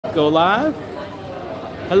Go live.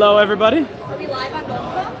 Hello, everybody. Are we live on both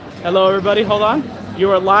of them? Hello, everybody. Hold on. You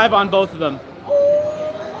are live on both of them.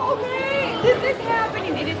 Oh, okay. This is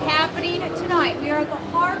happening. It is happening tonight. We are at the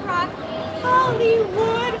Hard Rock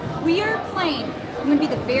Hollywood. We are playing. I'm going to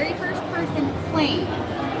be the very first person playing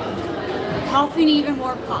Huff and Even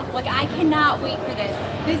More Puff. Like, I cannot wait for this.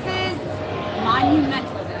 This is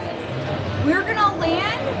monumental, guys. We're going to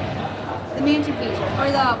land the mansion feature, or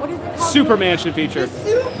the, what is it called? Super mansion feature. The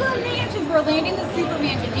super mansions. We're landing the super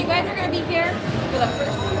mansion. You guys are going to be here for the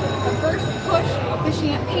first push, the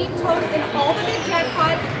champagne toast, and all the big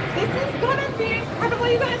jackpots. This is going to be incredible,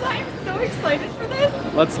 you guys. I am so excited for this.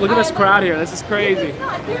 Let's look at this crowd here. This is crazy. This is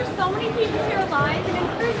nuts. There's so many people here live and in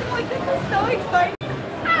person. Like, this is so exciting.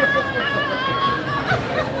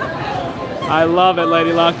 I love it,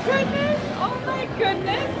 Lady Luck. Oh my goodness. Oh my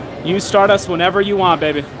goodness. You start us whenever you want,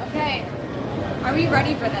 baby. Okay. Are we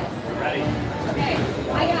ready for this? Ready. Okay.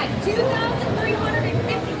 I got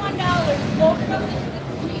 $2,351 loaded up into this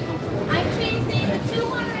machine. I'm chasing the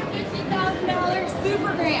 $250,000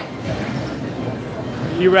 super grant.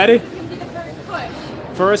 You ready? This is going to be the first push.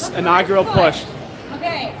 First inaugural push.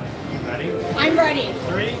 Okay. Ready? I'm ready.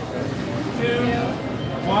 3, 2,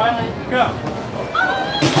 1, go.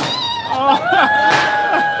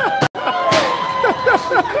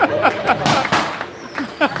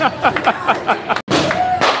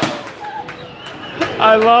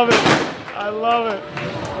 I love it. I love it.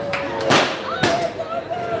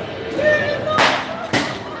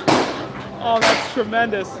 Oh, that's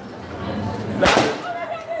tremendous.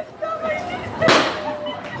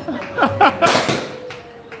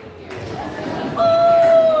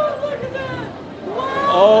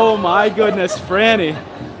 Oh my goodness, Franny.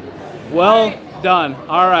 Well done.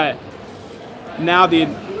 All right. Now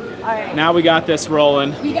now we got this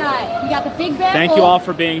rolling. We got the big bad Thank wolf. you all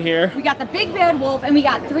for being here. We got the big bad wolf, and we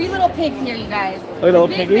got 3 little pigs here, you guys. Little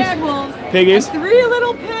big piggies? bad wolves. Piggies? And 3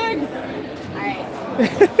 little pigs. All right.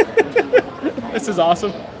 This is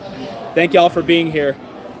awesome. Thank y'all for being here.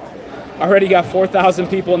 Already got 4,000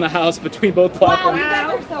 people in the house between both Wow, platforms. you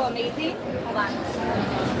guys are so amazing. Hold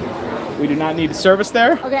on. We do not need service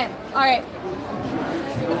there. Okay. All right.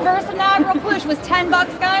 The first inaugural push was $10,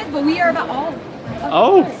 guys, but we are about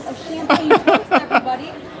Oh. a champagne toast,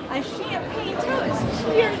 everybody. A champagne toast.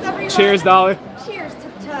 Cheers, everyone. Cheers, Dolly. Cheers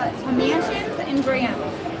to mansions and grams.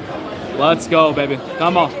 Let's go, baby.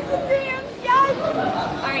 Come on. Mansions and grams, yes.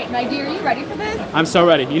 All right, my dear, are you ready for this? I'm so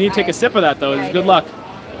ready. You need to take a sip of that, though. Yeah, Good luck.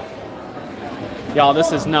 Y'all,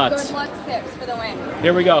 this is nuts. Good luck sips for the win.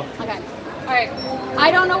 Here we go. Okay. All right.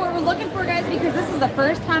 I don't know what we're looking for, guys, because this is the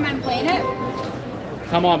first time I'm playing it.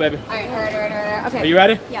 Come on, baby. All right. Okay. Are you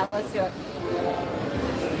ready? Yeah, let's do it.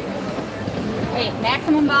 Hey,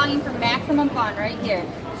 maximum volume for maximum fun right here.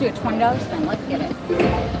 Let's do a $20 spin. Let's get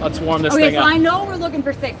it. Let's warm this Okay, thing so up. I know we're looking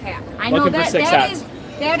for 6 hats. I know Looking for six hats.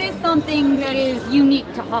 That is something that is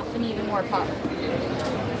unique to Huff and Even More Puff.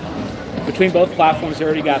 Between both platforms, we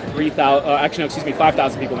already got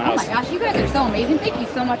 5,000 people in the Oh house. my gosh, you guys are so amazing. Thank you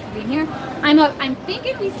so much for being here. I'm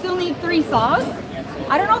thinking we still need 3 saws.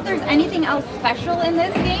 I don't know if there's anything else special in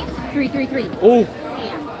this game. 333. Ooh,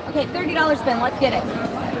 Okay, $30 spin. Let's get it.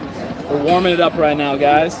 we're warming it up right now,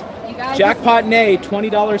 guys. You guys. Jackpot Nay,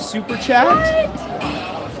 $20 super chat.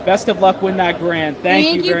 What? Best of luck with that grand.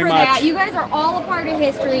 Thank you very for much. that. You guys are all a part of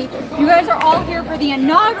history. You guys are all here for the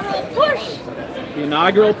inaugural push. The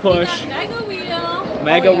inaugural push. Mega wheel.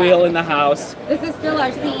 Mega wheel in the house. This is still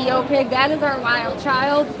our CEO pig. That is our wild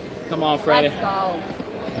child. Come on, Freddie. Let's go.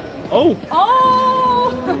 Oh,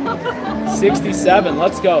 Oh! 67.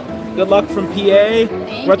 Let's go. Good luck from PA.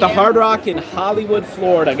 We're at the you. Hard Rock in Hollywood,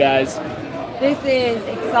 Florida, guys. This is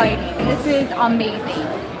exciting. This is amazing.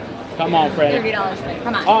 Come on, Freddie. $30 spin.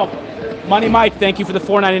 Come on. Oh, Money Mike, thank you for the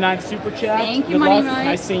 $4.99 super chat. Thank you, Good Money luck. Mike.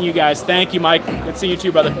 Nice seeing you guys. Thank you, Mike. Good seeing you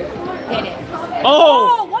too, brother. Get it.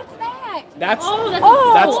 Oh! What's that? That's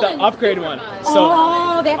Oh, the upgrade one. So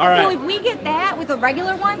that's all right. so if we get that with the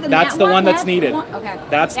regular ones, and That's that the one that's the needed. Okay.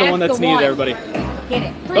 That's the one that's the needed, one. everybody. Get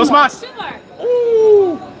it. 3 Those more. mas. 2 more.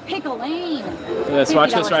 Ooh. Pick a lane. Let's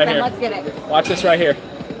watch this right $50 spin. here. Let's get it. Watch this right here.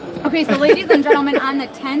 Okay, so ladies and gentlemen, on the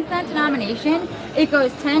 10-cent denomination, it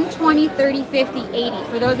goes 10, 20, 30, 50, 80,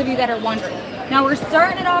 for those of you that are wondering. Now we're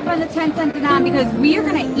starting it off on the 10-cent denom because we are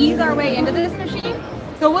going to ease our way into this machine.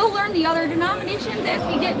 So we'll learn the other denominations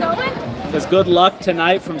as we get going. There's good luck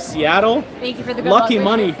tonight from Seattle. Thank you for the good Lucky luck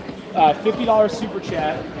Money, wishes. $50 super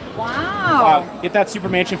chat. Wow. Get that Super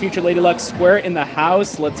Mansion feature, Lady Luck Square in the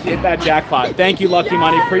house. Let's get that jackpot. Thank you, Lucky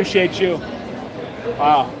Money. Appreciate you.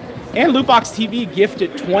 Wow. And Lootbox TV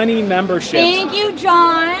gifted 20 memberships. Thank you,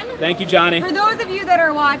 John. Thank you, Johnny. For those of you that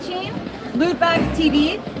are watching, Lootbox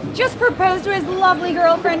TV just proposed to his lovely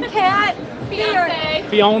girlfriend, Kat.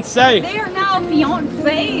 Fiance. They are now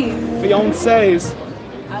fiancés. Fiancés.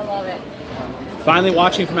 I love it. Finally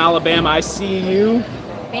watching from Alabama. I see you.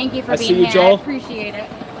 Thank you for I being see you, here. Joel. I appreciate it.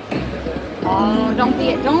 Oh, don't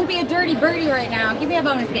be a dirty birdie right now. Give me a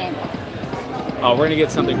bonus game. Oh, we're gonna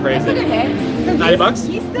get something crazy. That's a good hit. So 90 bucks?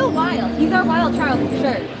 He's still wild. He's our wild child for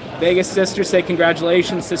sure. Vegas sister, say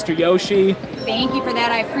congratulations, Sister Yoshi. Thank you for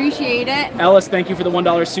that. I appreciate it. Ellis, thank you for the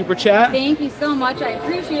 $1 super chat. Thank you so much. I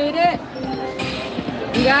appreciate it.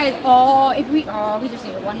 You guys, we just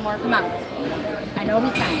need one more. Come on. I know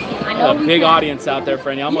we can. I know we big can. audience out there,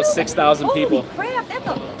 Franny. Almost 6,000 people. Holy crap,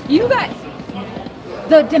 you guys.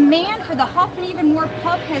 The demand for the Huff and even more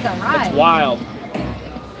Puff has arrived. It's wild.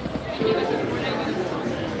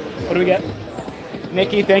 What do we get?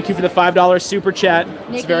 Nikki, thank you for the $5 super chat.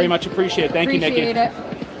 Nikki, It's very much appreciated. Thank you, Nikki. Appreciate it.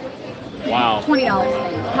 Wow.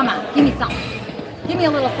 $20. Come on, give me something. Give me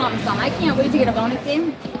a little something. I can't wait to get a bonus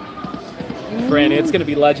game. Franny, it's gonna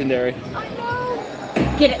be legendary. I know.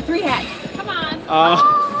 Get it. 3 hats. Come on.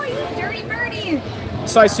 Oh, you dirty birdie.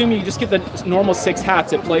 So I assume you just get the normal 6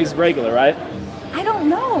 hats. It plays regular, right? I don't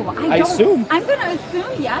know. I assume. I'm gonna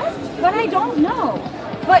assume yes, but I don't know.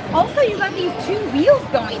 But also, you got these 2 wheels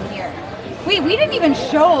going here. Wait, we didn't even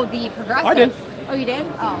show the progressives. I did. Oh, you did?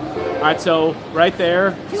 Oh. All right, so right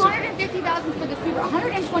there. 250,000 for the super,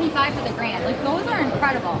 125 for the grand. Like, those are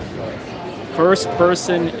incredible. First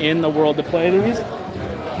person in the world to play these.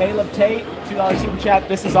 Caleb Tate, $2 super chat.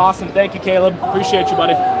 This is awesome. Thank you, Caleb. Appreciate you,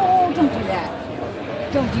 buddy. Oh, don't do that.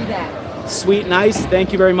 Don't do that. Sweet Nice,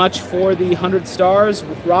 thank you very much for the 100 stars.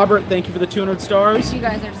 Robert, thank you for the 200 stars. You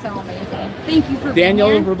guys are so amazing. Thank you for Daniel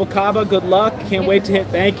being here. Rubalcaba, good luck. Can't wait to hit.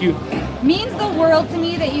 Thank you. Means the world to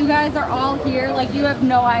me that you guys are all here. Like, you have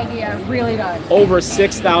no idea. It really does. Over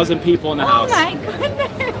 6,000 people in the house. Oh my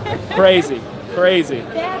goodness. Crazy, crazy.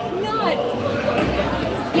 That's nuts.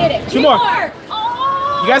 Get it. 2 more.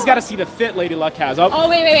 Oh. You guys got to see the fit Lady Luck has. Oh,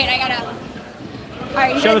 wait. I gotta. All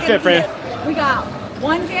right. You Show guys the fit, gotta see Fran. this. We got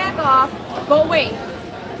 1 jack off. But wait.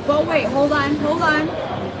 Hold on.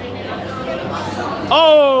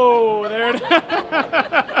 Oh, there it is.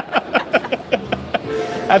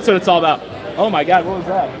 That's what it's all about. Oh my God, what was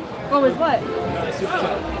that? What was what?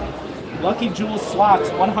 Lucky Jewel Slots,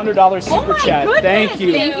 $100 super chat. Goodness. Thank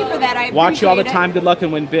you. Thank you for that. I Watch you all the appreciate it. time. Good luck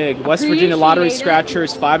and win big. West Virginia Lottery Appreciate it.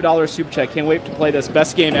 Scratchers, $5 super chat. Can't wait to play this.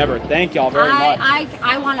 Best game ever. Thank y'all very much.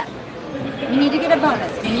 I want to. You need to get a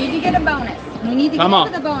bonus. We need to get into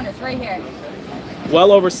the bonus right here.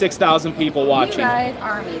 Well over 6,000 people watching. You guys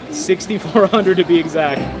are amazing. 6,400 to be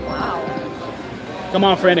exact. Wow. Come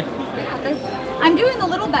on, Franny. I'm doing the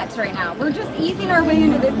little bets right now. We're just easing our way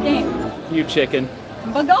into this game. You chicken.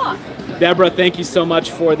 Bug off. Deborah, thank you so much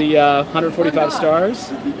for the 145 stars.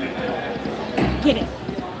 Get it.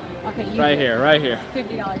 Okay, you Right here.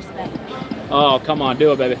 $50 spent. Oh, come on,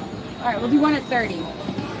 do it, baby. All right, we'll do one at 30.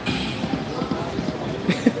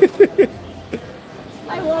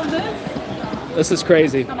 I love this. This is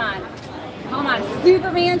crazy. Come on. Super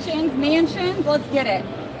mansions. Let's get it.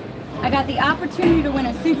 I got the opportunity to win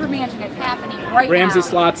a super mansion. It's happening right Ramsey now.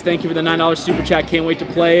 Slots, thank you for the $9 super chat. Can't wait to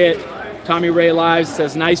play it. Tommy Ray Lives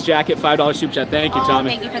says, nice jacket, $5 super chat. Thank you, Tommy.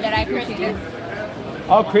 Thank you for that. I appreciate it.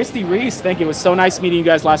 Oh, Christy Reese, thank you. It was so nice meeting you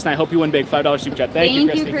guys last night. Hope you win big. $5 super chat. Thank you,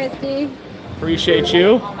 Christy. Christy. Appreciate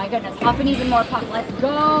you. Oh my goodness. Huff and even more puff. Let's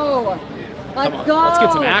go. Let's go. Let's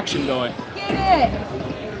get some action going. Get it.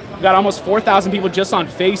 We got almost 4,000 people just on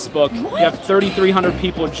Facebook. What? We have 3,300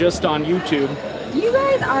 people just on YouTube. You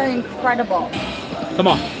guys are incredible. Come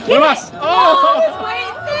on. Get One of it. us. Oh, it's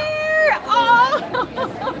right there.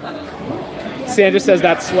 Oh. Sandra says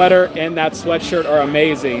that sweater and that sweatshirt are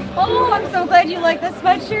amazing. Oh, I'm so glad you like the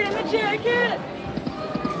sweatshirt and the jacket.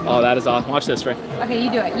 Oh, that is awesome. Watch this, Ray. Okay,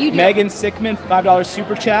 you do it. Megan Sickman, $5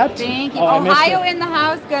 super chat. Thank you. Oh, I missed Ohio it. in the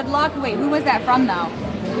house. Good luck. Wait, who was that from, though?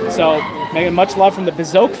 So, Megan, much love from the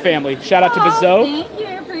Bizoke family. Shout out to Oh, Bizoke. thank you.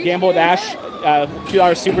 Appreciate Gamble with it. Ash,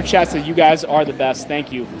 $2 super chat says you guys are the best.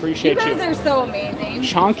 Thank you. Appreciate you. You guys are so amazing.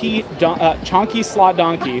 Chonky Slot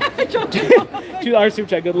Donkey. $2 super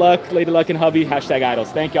chat. Good luck, Lady Luck and Hubby. Hashtag idols.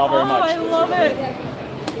 Thank y'all very much. I love it.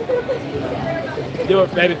 Do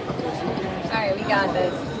it, baby. All right, we got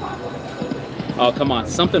this. Oh, come on.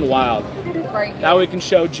 Something wild. Right here. Now we can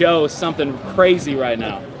show Joe something crazy right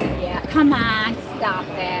now. Yeah, come on. Stop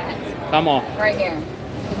that. Come on. Right here.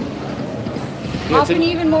 Yeah, Up and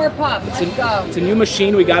even more puff. Let's go. It's a new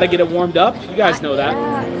machine. We got to get it warmed up. You guys know that.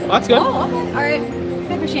 Oh, that's good. Oh, okay. All right.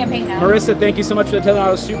 Sip of champagne now. Marissa, thank you so much for the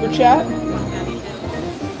 $10 super chat.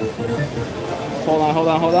 Hold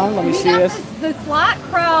on. Let me We see got this. the slot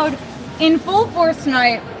crowd in full force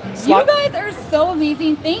tonight. You guys are so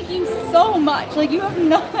amazing. Thank you so much. Like, you have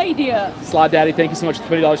no idea. Slot Daddy, thank you so much for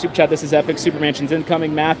the $20 super chat. This is epic. Super Mansions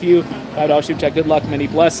incoming. Matthew, $5 super chat. Good luck, many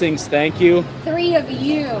blessings. Thank you. 3 of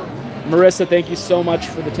you. Marissa, thank you so much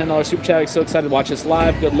for the $10 super chat. I'm so excited to watch this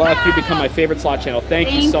live. Good luck. You become my favorite slot channel.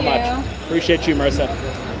 Thank you so much. Appreciate you, Marissa.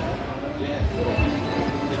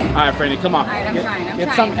 All right, Franny, come on. All right, I'm trying.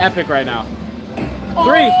 Get something epic right now. Oh,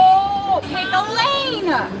 3. Pick a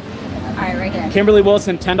lane. All right, right here. Kimberly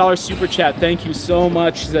Wilson, $10 super chat. Thank you so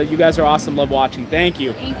much. You guys are awesome. Love watching. Thank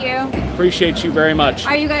you. Thank you. Appreciate you very much.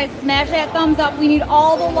 All right, you guys, smash that thumbs up. We need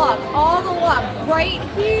all the luck right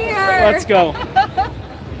here. Let's go.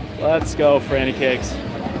 Let's go, Franny Cakes.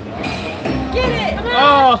 Get it.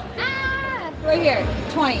 Oh. Ah, right here,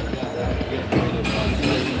 20.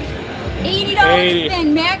 $80 80.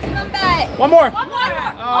 spin, maximum bet. One more. One more.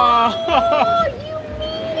 Oh. Oh, you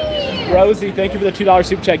meanie. Rosie, thank you for the $2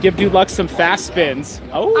 super chat. Give Dude Luck some fast spins.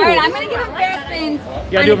 Oh. All right, I'm going to give him fast spins.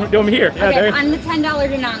 Yeah, do them here. Yeah, okay, there. on the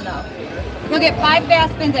 $10 and on, though. You'll get 5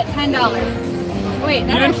 fast spins at $10. Wait, you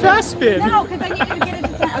didn't fast spin. No, because I needed to get it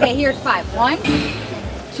to 10. Okay, here's 5. 1,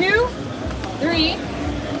 2, 3,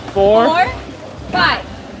 4, 5.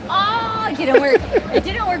 Oh, it didn't work. It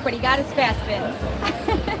didn't work, but he got his fast spins.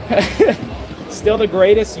 Still the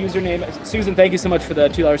greatest username. Susan, thank you so much for the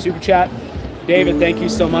 $2 super chat. David, thank you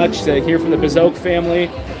so much to hear from the Bazoke family.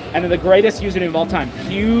 And then the greatest username of all time,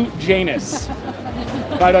 Hugh Janus.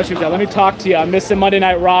 $5 super chat. Let me talk to you. I'm missing Monday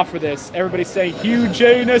Night Raw for this. Everybody's saying Hugh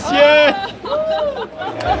Janus, yeah!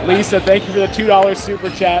 Lisa, thank you for the $2 super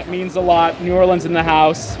chat. Means a lot. New Orleans in the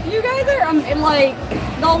house. You guys are like,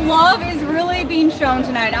 the love is really being shown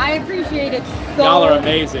tonight. I appreciate it so Y'all are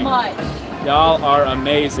amazing. much. Y'all are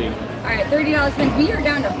amazing. All right, $30 spins. We are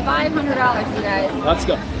down to $500, you guys. Let's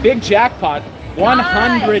go. Big jackpot.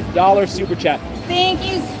 $100 super chat. Thank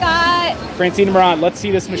you, Scott. Francine Moran, let's see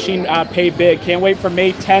this machine pay big. Can't wait for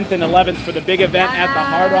May 10th and 11th for the big event at the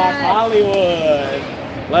Hard Rock Hollywood.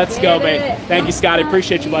 Let's go, babe. Thank you, Scotty.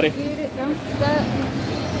 Appreciate you, buddy. Don't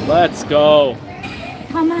stop. Let's go.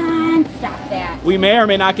 Come on, stop that. We may or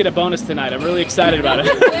may not get a bonus tonight. I'm really excited about it.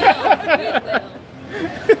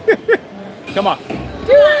 Come on. Do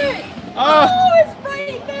it. Oh, it's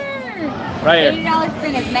right there. Right here. $80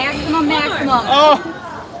 spin is maximum. Oh.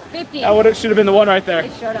 50. That should have been the one right there.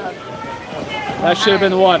 It should have. That should have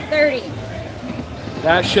been the one. 30.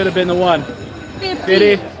 That should have been the one.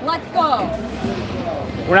 50. Let's go.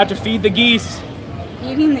 We're gonna have to feed the geese.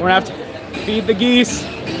 We're gonna have to feed the geese.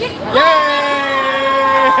 Yay!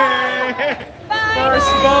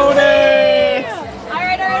 First bonus!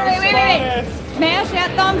 Alright, wait. Smash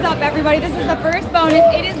that thumbs up, everybody. This is the first bonus.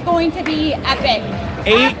 It is going to be epic.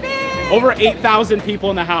 Over 8,000 people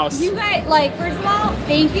in the house. You guys, like, first of all,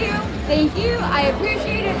 thank you. I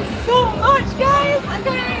appreciate it so much, guys.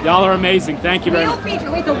 Okay. Y'all are amazing. Thank you very much. Wait,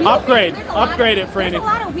 the wheel upgrade feature. it, Franny.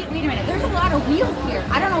 Wait a minute. There's a lot of wheels here.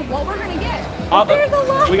 I don't know what we're gonna get. There's a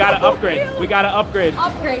lot. We gotta upgrade. We gotta upgrade.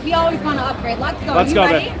 Upgrade. We always want to upgrade. Let's go. Let's go,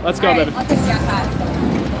 baby. Let's go, baby. Let's get jackpot.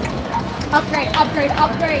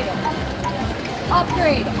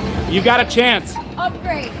 Upgrade. You got a chance.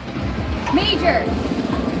 Upgrade. Major.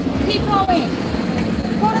 Keep going.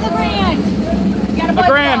 Go to the grand. You got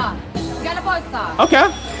a buzzsaw. Okay.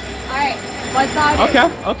 Alright. Buzzsaw.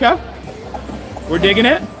 Okay. We're digging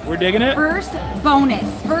it. First bonus.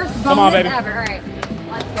 Come on, baby. Ever. Alright.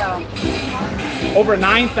 Let's go. Over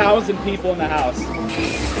 9,000 people in the house.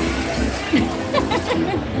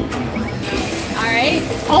 Alright.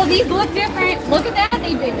 Oh, these look different. Look at that.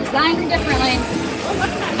 They designed them differently.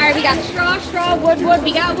 Alright, we got straw, wood.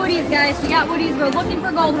 We got woodies, guys. We're looking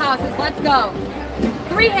for gold houses. Let's go.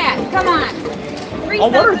 3 hats. Come on.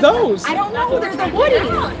 What are those? I don't know. They're the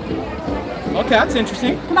woodies. Okay, that's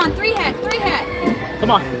interesting. Come on, 3 hats.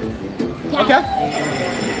 Come on. Yes. Okay.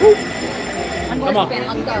 One more spin.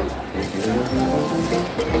 Let's go.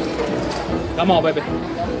 Come on, baby.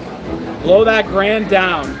 Blow that grand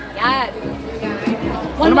down. Yes.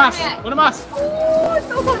 One más. Oh, it's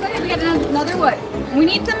so close. Okay, we got another wood. We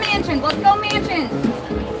need some mansions. Let's go, mansions.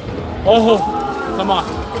 Oh, come on.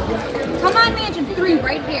 Come on, mansions. 3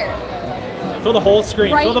 right here. Fill the whole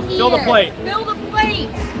screen. Right fill the plate. Fill the plate.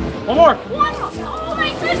 One more. Oh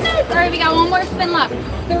my goodness. All right, we got one more spin left.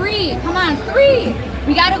 3. Come on, 3.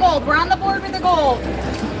 We got a gold. We're on the board with the gold.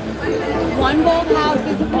 1 gold house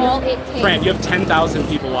is all it takes. Fran, you have 10,000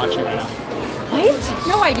 people watching right now. What?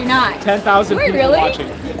 No, I do not. 10,000 people watching.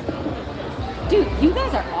 Dude, you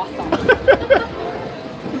guys are awesome.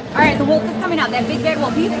 All right, the wolf is coming out. That big bad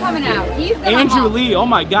wolf, he's coming out. Andrew Lee, oh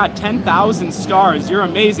my God, 10,000 stars. You're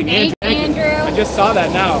amazing, Andrew. Andrew. I just saw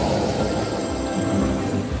that now.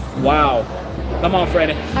 Wow. Come on,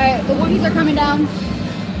 Franny. All right, the Woodies are coming down.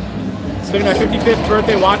 Spending my 55th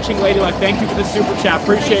birthday watching Lady Luck. Thank you for the super chat.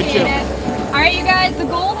 Appreciate you. All right, you guys, the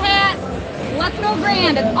gold hat. Let's go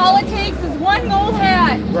grand. It's all it takes is one gold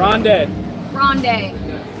hat. Grande. Grande.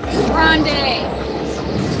 Grande.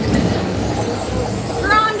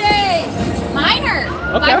 Grande. Minor.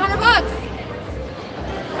 Okay. $500.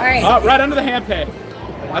 All right. Oh, right under the hand pay.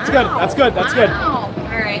 That's good. That's good. That's good. All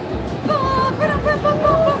right.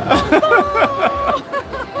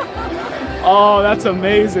 Oh, that's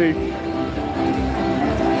amazing.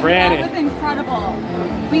 Franny. That was incredible.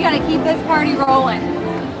 We got to keep this party rolling.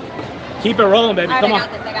 Keep it rolling, baby. All right, Come on. I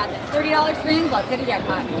got this. $30 spins. Let's hit a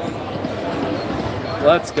jackpot.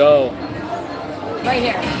 Let's go. Right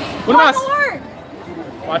here. What One am I-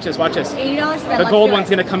 more. Watch this. Watch this. $80 spin. The Let's gold do one's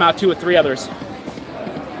it. going to come out too with 3 others.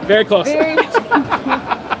 Very close. Very much.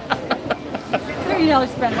 $30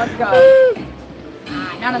 spin. Let's go.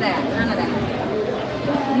 None of that. None of that.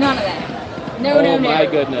 None of that. No, Oh no, no. my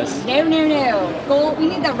goodness. No, no, no. Gold. We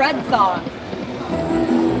need the red song.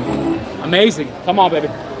 Amazing. Come on, baby.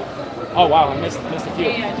 Oh, wow. I missed a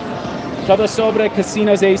few. Todo sobre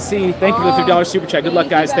Casinos AC. Thank you for the $50 super chat. Good luck,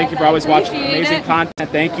 guys. Thank you for always watching. Amazing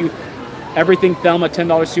content. Thank you. Everything Thelma,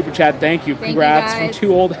 $10 super chat. Thank you. Congrats from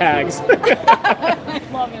 2 old hags. I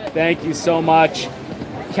love it. Thank you so much.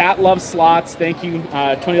 Cat loves slots. Thank you.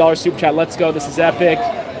 $20 super chat. Let's go. This is epic.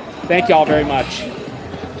 Thank you all very much.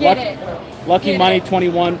 Get it. Lucky Get Money it.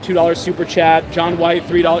 21 $2 super chat. John White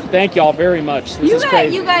 $3. Thank you all very much. This is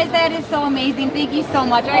crazy. You guys, that is so amazing. Thank you so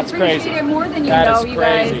much. That's I appreciate crazy. it more than you That know, is you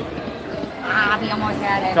crazy. guys. Ah, we almost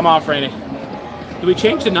had it. Come on, Franny. Do we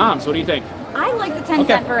change the noms? What do you think? I like the 10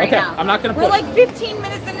 cent for right now. I'm not gonna We're push. like 15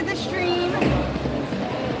 minutes into the stream.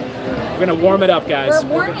 We're gonna warm it up, guys. We're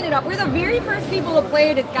warming it up. We're the very first people to play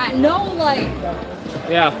it. It's got no light.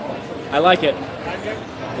 Yeah, I like it.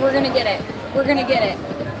 We're gonna get it. We're gonna get it.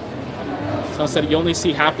 Someone said you only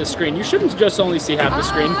see half the screen. You shouldn't just only see half the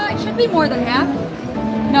screen. It should be more than half.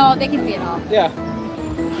 No, they can see it all. Yeah.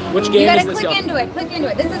 Which You game gotta is this? click into it. Click into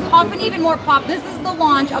it. This is Huff and Even More Pop. This is the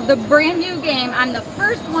launch of the brand new game. I'm the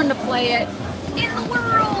first one to play it in the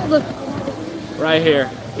world. Right here.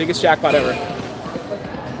 Biggest jackpot ever.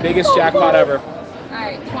 Biggest So jackpot close. ever. All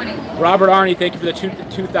right, 20. Robert Arney, thank you for the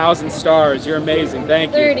 2,000 stars. You're amazing.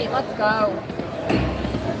 Thank you. 30. Let's go.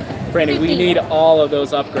 Franny, we 50. need all of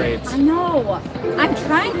those upgrades. I know. I'm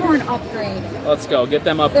trying for an upgrade. Let's go. Get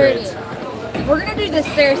them 30. upgrades. We're gonna do the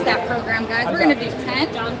stair step program, guys. We're gonna do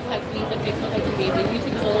 10. John has me that makes it like a baby.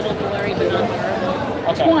 YouTube is a little blurry, but not horrible.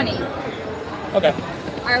 Okay. 20. Okay.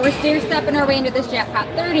 All right, we're stair stepping our way into this jackpot.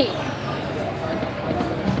 30.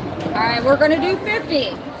 All right, we're gonna do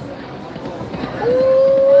 50.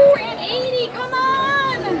 Ooh, and 80. Come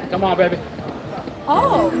on. Come on, baby.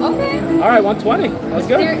 Oh, okay. All right, 120. Let's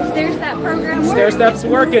go. Stair step program. Stair works. steps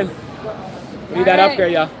working. We need that All right,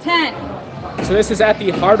 upgrade, y'all. 10. So this is at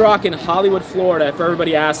the Hard Rock in Hollywood, Florida, for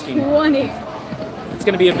everybody asking. 20. It's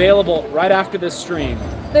going to be available right after this stream.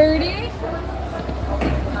 30.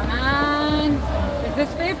 Come on. This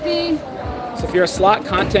is 50. So if you're a slot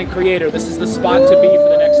content creator, this is the spot to be for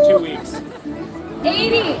the next 2 weeks.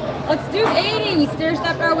 80. Let's do 80. We stair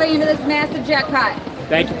stepped our way into this massive jackpot.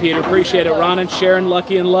 Thank you, Peter. Appreciate it. Ron and Sharon,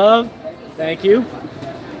 Lucky and Love. Thank you.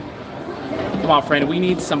 Come on, friend. We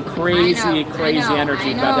need some crazy I know,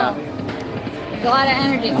 energy. I know. Goddamn. There's a lot of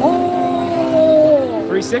energy. Oh,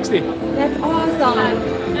 360. that's awesome.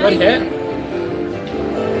 Good hit.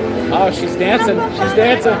 Oh, she's dancing. She's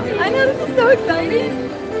dancing. I know, this is so exciting.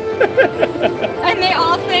 And they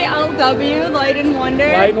all say LW, Light and Wonder.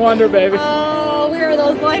 Light and Wonder, baby. Oh, we are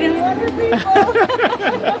those Light and Wonder people.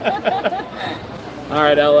 All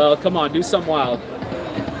right, LL. Come on. Do something wild.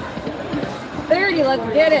 30,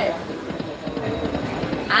 let's get it.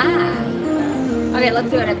 Ah. Okay, let's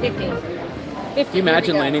do it at 50. 50. Can you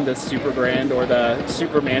imagine landing the Super Grand or the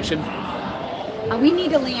Super Mansion? We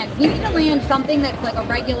need to land. We need to land something that's like a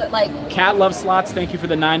regular, like. Cat Love Slots, thank you for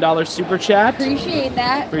the $9 super chat. Appreciate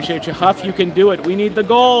that. Appreciate you. Huff, you can do it. We need the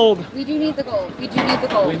gold. We do need the gold. We do need the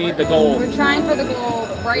gold. We need the gold. We're trying for the gold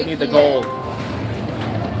right We need the here. gold.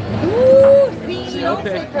 Ooh, see,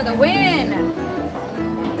 Okay. for the win.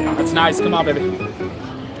 That's nice. Come on, baby. All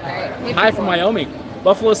right. Hi from Wyoming.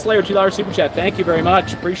 Buffalo Slayer, $2 super chat. Thank you very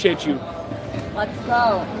much. Appreciate you. Let's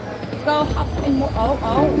go. Let's go. Huff and more.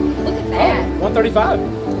 Oh, look at that. 135.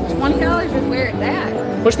 $20 is where it's at.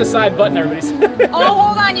 Push the side button, everybody. Oh,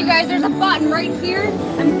 hold on, you guys. There's a button right here.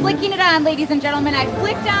 I'm flicking it on, ladies and gentlemen. I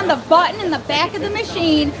clicked on the button in the back of the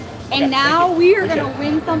machine, and now we are going to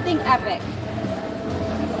win something epic.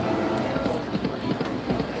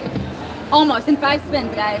 Almost in 5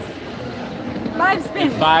 spins, guys. 5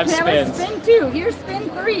 spins. 5 that spins. was spin 2. Here's spin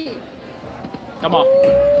 3. Come on.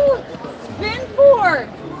 Ooh, spin 4.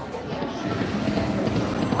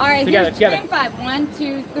 All right, here's spin 5. 1,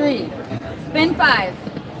 2, 3. Spin 5.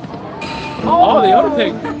 Oh, the other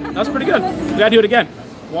thing. That's pretty good. We gotta do it again.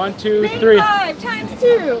 1, 2, 3. 5 times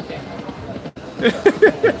 2.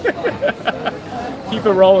 Keep it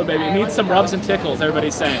rolling, baby. It needs some rubs and tickles,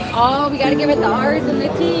 everybody's saying. Oh, we gotta give it the R's and the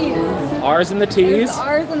T's. R's and the T's. The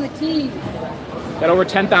R's and the T's. Got over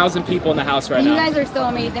 10,000 people in the house right now. You guys are so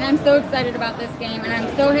amazing. I'm so excited about this game, and I'm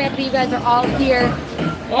so happy you guys are all here.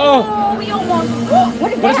 Oh, we almost. Oh,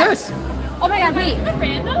 what is that? What is this? Oh my God, wait. Is that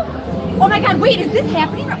random? Oh my God, wait, is this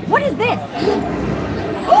happening? What is this?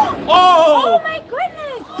 Oh! Oh my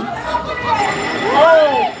goodness!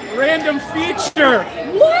 Oh! Random feature!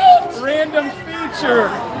 What? Random feature!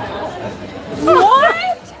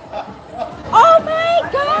 What? Oh my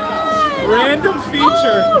God! Random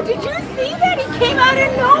feature! Oh, did you see that? He came out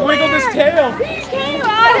of nowhere! He wiggled his tail! He came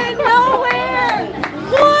out of nowhere!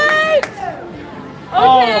 What?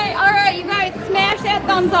 Okay, alright, you guys, smash that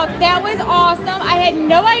thumbs up. That was awesome. I had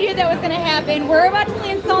no idea that was going to happen. We're about to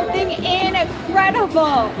land something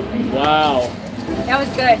incredible. Wow. That was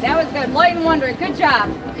good. That was good. Light and Wonder. Good job.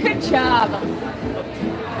 Good job.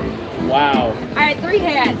 Wow. Alright, 3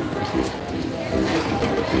 hats.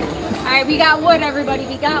 Alright, we got wood, everybody.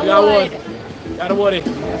 We got wood. Got a Woody.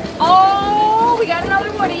 Oh, we got another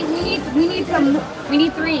Woody. We need 3. We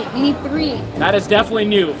need 3. That is definitely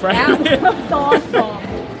new. That was awesome.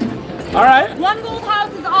 All right. 1 gold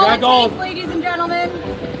house is all it takes, ladies and gentlemen.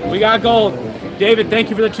 We got gold. David, thank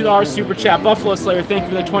you for the $2 super chat. Buffalo Slayer, thank you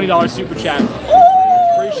for the $20 super chat.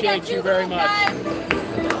 Ooh, Appreciate you very much. Guys.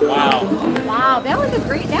 Wow. Wow, that was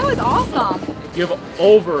awesome. You have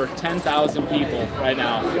over 10,000 people right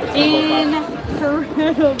now. Incredible.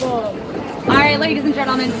 All right, ladies and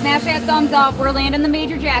gentlemen, smash that thumbs up. We're landing the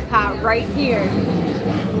major jackpot right here.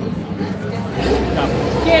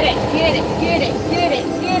 Get it, get it, get it, get it,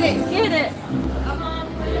 get it, get it.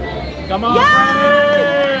 Come on,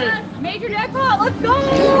 yes! Major jackpot, let's go!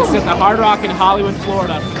 It's at the Hard Rock in Hollywood,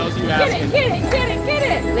 Florida, for those of you asking. Get it, get it, get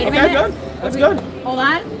it. Wait a Okay, minute. good. That's good. Hold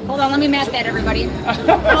on, let me match that, everybody.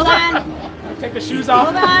 Hold on. Take the shoes off.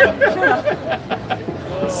 Hold on.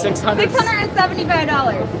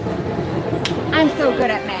 $675. I'm so good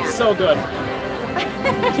at math. So good.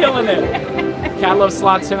 Killing it. Cat Love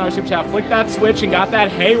Slots $10 super chat. Flick that switch and got that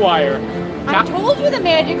haywire. I told you the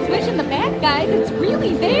magic switch in the back, guys. It's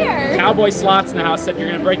really there. Cowboy Slots in the house said you're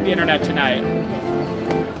gonna break the internet tonight.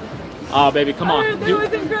 Oh baby, come on. That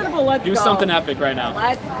was incredible. Let's do go. something epic right now.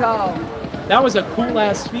 Let's go. That was a cool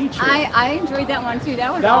ass feature. I enjoyed that one too.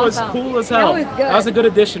 That was That awesome. was cool as hell. That was good. That was a good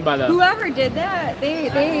addition by them. Whoever did that, they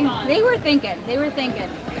were thinking. They were thinking.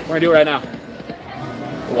 We're gonna do it right now.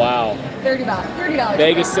 Wow. $30. $30.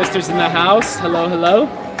 Vegas sisters in the house. Hello, hello.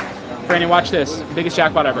 Franny, watch this. Biggest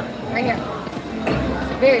jackpot ever. Right here.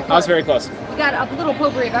 Very close. I was very close. We got a little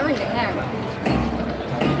potpourri of everything there.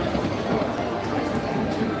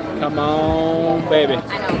 Come on, baby.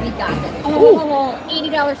 I know, we got it. Oh,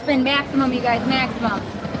 $80 spin maximum, you guys, maximum.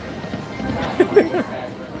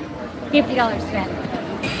 $50 spin.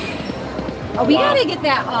 Oh, we gotta get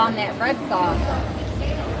that on that red sauce.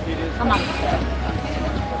 Come on.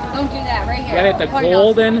 Don't do that right here. Gotta hit the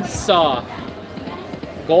golden saw.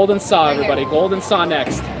 Golden saw, Right everybody. here. Golden saw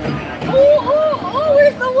next. Oh,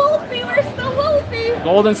 where's the Wolfie? Where's the Wolfie?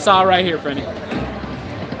 Golden saw right here, Franny.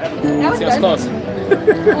 That was See, that's good. close.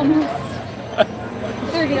 Almost.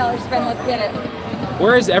 $30 spin, let's get it.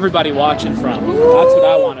 Where is everybody watching from? That's what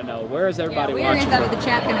I want to know. Where is everybody Yeah, watching the from?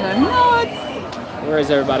 chat's gonna go nuts. Where is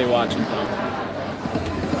everybody watching from?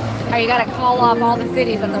 Oh, you gotta call off all the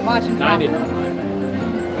cities that they're watching from. 90.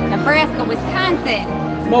 Nebraska, Wisconsin,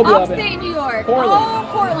 Mobile, upstate New York, Portland.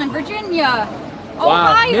 Portland, Virginia,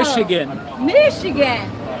 Wow. Ohio, Michigan.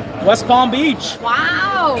 West Palm Beach.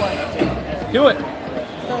 Wow. Do it.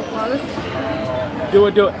 So close. Do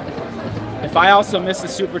it, do it. If I also miss the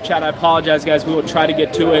super chat, I apologize, guys. We will try to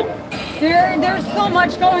get to it. There's so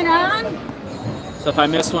much going on. So if I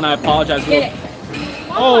miss one, I apologize. Get it.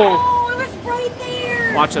 Oh. It was right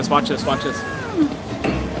there. Watch this, watch this, watch this.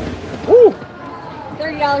 Woo.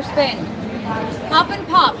 $30 spin. Puff and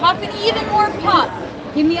puff. Puff and even more puff.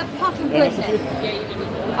 Give me a puff of goodness.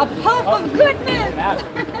 A puff of goodness.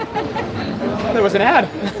 Oh, there was an ad.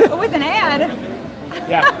 It was an ad.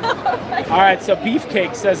 Yeah. All right, so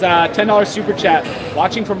Beefcake says $10 super chat.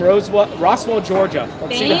 Watching from Roswell, Georgia.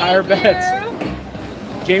 Let's see the higher bets.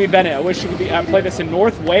 Jamie Bennett, I wish you could play this in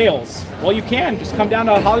North Wales. Well, you can. Just come down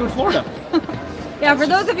to Hollywood, Florida. Yeah, for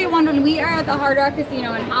those of you wondering, we are at the Hard Rock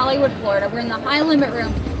Casino in Hollywood, Florida. We're in the high limit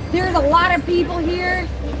room. There's a lot of people here.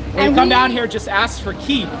 When you come down here, just ask for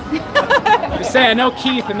Keith. Just say, I know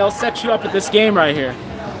Keith, and they'll set you up at this game right here.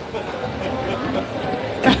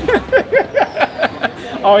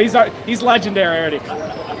 Oh, he's legendary already.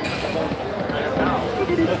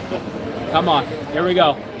 Come on, here we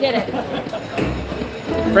go. Get it.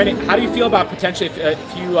 Freddie, how do you feel about potentially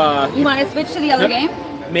if you... You want to switch to the other game?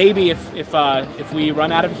 Maybe if we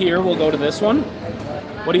run out of here, we'll go to this one.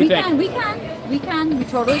 What do you think? We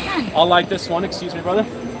totally can. I'll like this one. Excuse me, brother.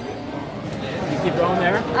 You keep going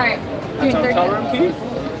there. All right. That's our hotel room key.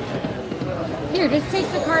 Here, just take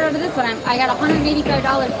the card out of this one. I got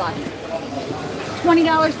 $185 left.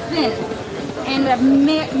 $20 spin. And a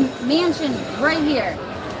mansion right here.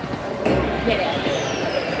 Get it.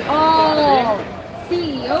 Oh,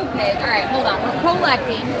 CEO pig. All right, hold on.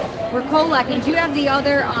 We're collecting. Do you have the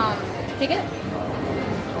other ticket?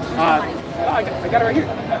 I got it right here.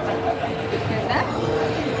 Here's that.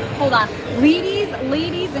 Hold on. Ladies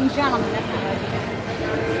and gentlemen. That's not right.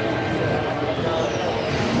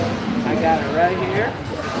 I got it right here.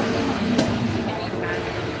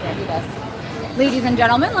 Yeah, do this. Ladies and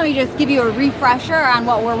gentlemen, let me just give you a refresher on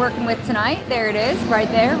what we're working with tonight. There it is, right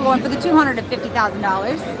there. We're going for the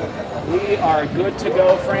 $250,000. We are good to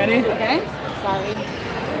go, Franny. Okay. Sorry.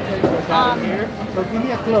 So give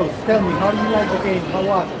me a close. Tell me, how do you like the game? How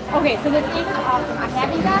was it? Okay, so this game is awesome. I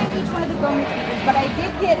haven't gotten each one of the bonus features, but I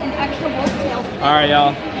did get an extra wolf tail. All right,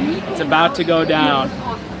 y'all. It's about to go down.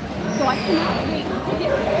 Awesome. So I cannot wait to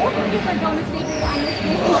get all the different bonus features on this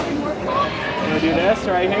game. We're gonna do this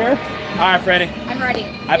right here. All right, Freddie. I'm ready.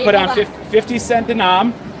 I put on 50 cent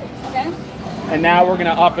denom, Okay. and now we're gonna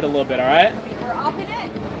up it a little bit. All right. We're upping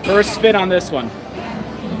it. First spin on this one.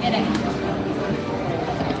 Get it.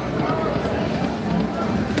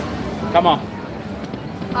 Come on.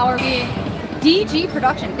 How are we? DG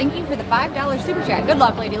Production, thank you for the $5 super chat. Good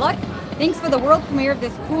luck, Lady Luck. Thanks for the world premiere of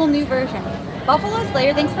this cool new version. Buffalo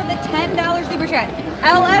Slayer, thanks for the $10 super chat.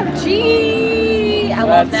 LFG! I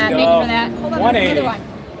love that. Go. Thank you for that. Hold on, there's another 180. one.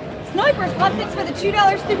 Sniper Slot, thanks for the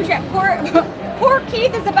 $2 super chat. Poor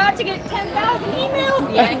Keith is about to get 10,000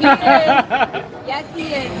 emails. Yeah, he is. Yes,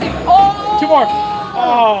 he is. Oh! 2 more.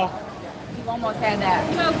 Oh. You almost had that.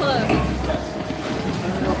 So close.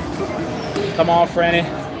 Come on, Franny.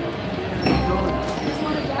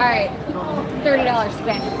 All right, $30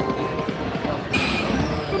 spend.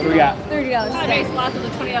 What do we got? $30 Nice spend. slots with a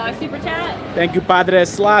 $20 super chat. Thank you, Padre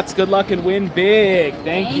Slots. Good luck and win big.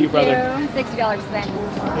 Thank you, brother. $60 spend. They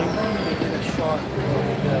wanted to get a shot of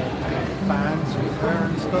the fans with her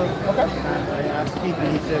and stuff. Okay. And I asked Keith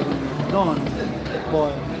and he said, we're done.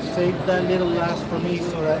 But save that little last for me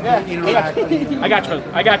so that they interact with you. I got you,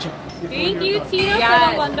 brother. I got you. Thank you, Tina,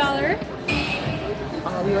 Yes. for the $1.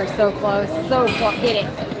 Oh, we were so close, so close. Get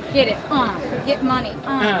it, get money,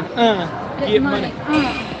 Get money.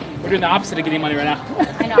 We're doing the opposite of getting money right now.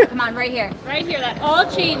 I know. Come on, right here. Right here, that all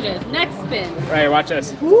changes. Next spin. Right here, watch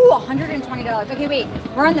this. Ooh, $120. Okay, wait.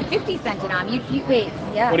 We're on the 50 cent denom. You wait.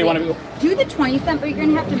 Yeah. What do you want to do? Do the 20 cent, but you're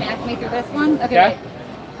gonna have to match me through this one. Okay. Okay.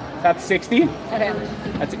 That's 60. Okay.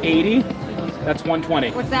 That's 80. That's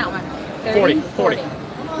 120. What's that one? 40.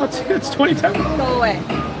 It's 20 times. Go away.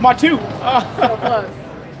 Come on, 2. So close.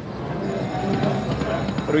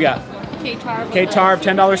 What do we got? K-Tarv. K-Tarv,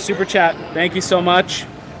 $10 super chat. Thank you so much.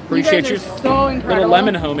 Appreciate you. you. Guys are so incredible. Little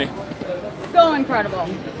lemon homie. So incredible.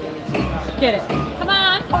 Get it. Come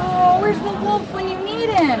on. Oh, where's the wolf when you need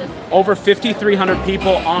him? Over 5,300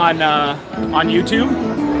 people on YouTube.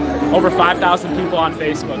 Over 5,000 people on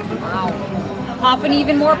Facebook. Wow. Puffing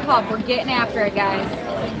even more puff. We're getting after it, guys.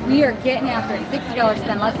 We are getting after it. $60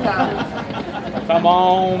 spend. Let's go. Come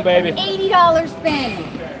on, baby. $80 spend.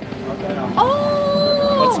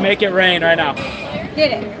 Oh! Let's make it rain right now.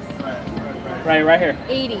 Get it. Right here.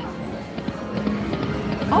 80.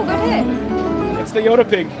 Oh, good hit. It's the Yoda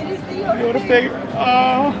pig. It is the Yoda pig.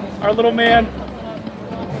 Oh, our little man.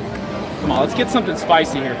 Come on, let's get something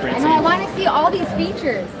spicy here, And I Francine. want to see all these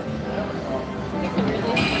features.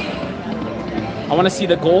 I want to see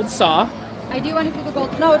the gold saw. I do want to see the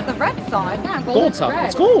gold. No, it's the red saw. It's not gold. Gold it's saw. red.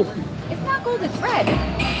 It's gold. It's not gold. It's red.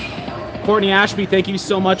 Courtney Ashby, thank you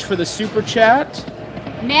so much for the super chat.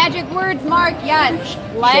 Magic words, Mark. Yes. us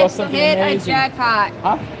Let's something hit amazing. a jackpot.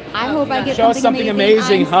 Huh? I hope I get Show us something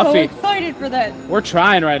amazing, I'm Huffy. so excited for this. We're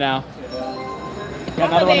trying right now. Got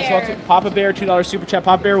another one as well too. Papa Bear, $2 super chat.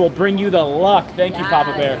 Papa Bear will bring you the luck. Thank you,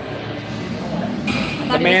 Papa Bear. I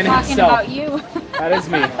thought he man was talking himself. about you. That is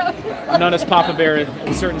me. I'm known as Papa Bear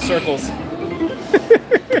in certain circles.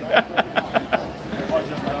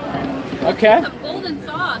 Okay. Some golden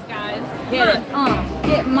sauce, guys. Get it.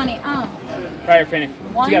 Get money. Right here, Fanny.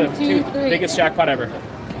 One, Together. two, three. Biggest jackpot ever.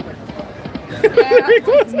 Very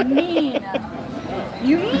close. Mean.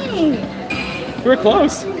 You mean. We're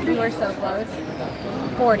close. We were so close.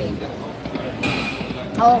 40.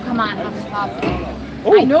 Oh, come on. Huff, huff.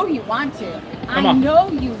 Ooh. I know you want to. Come I on. know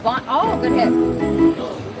you want. Oh, good hit.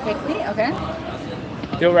 60. Okay.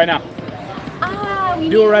 Do it right now. Ah, we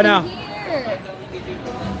Do need it right to now. Here.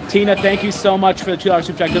 Tina, thank you so much for the $2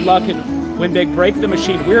 super chat. Good luck and win big. Break the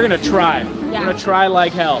machine. We're gonna try. We're gonna try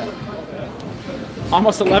like hell.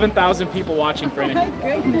 Almost 11,000 people watching, Franny. My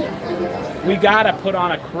goodness. We gotta put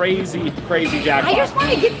on a crazy, crazy jackpot. I just want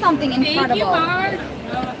to get something incredible. Thank you, Mark.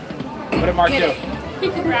 What did Mark Get do? it. He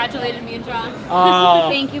congratulated me and John. Oh,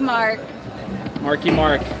 Thank you, Mark. Marky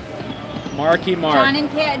Mark. Marky Mark. John and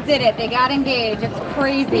Kat did it. They got engaged. It's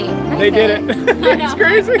crazy. They did it. It's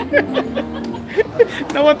crazy.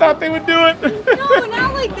 No one thought they would do it. No,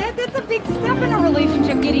 not like that. That's a big step in a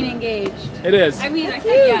relationship, getting engaged. It is. I mean, I That's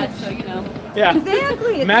said huge. yes, so you know. Yeah.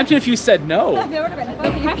 Exactly. Imagine if you said no. That would have been The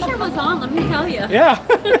funny. pressure was on, let me tell you. Yeah.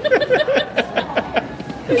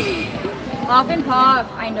 Off and puff.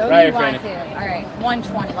 I know Right, you want Franny. to. All right,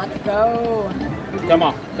 120. Let's go. Come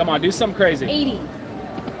on. Come on. Do something crazy. 80.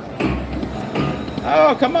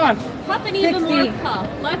 Oh, come on. Puff and even 60. more puff.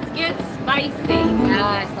 Let's get spicy.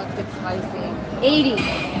 Yes, let's get spicy. 80.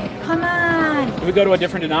 Come on. Can we go to a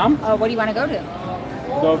different denom? What do you want to go to?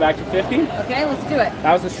 Go back to 50? Okay, let's do it.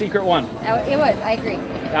 That was the secret one. It was. I agree.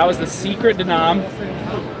 That was the secret denom.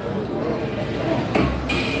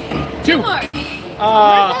 2. More. Where's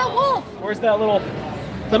that wolf? Where's that little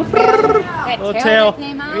That little tail tail? that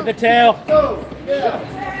came out? Read the tail.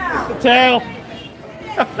 The tail.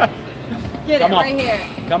 Get Come it on. right here.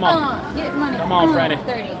 Come on. Get money. Come on, Franny.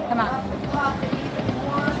 30. Come on.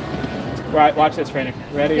 Right, watch this, Franny.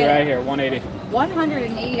 Ready, Get it. right here, 180.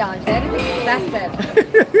 $180. That is excessive.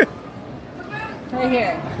 Right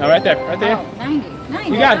here. No, right there, right there. Oh, 90. 90.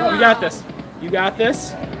 You got it. You got this. You got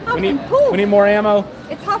this. Huff We need and poof. we need more ammo.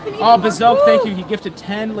 It's Huff and Oh, Eating. Bazoke, thank you. He gifted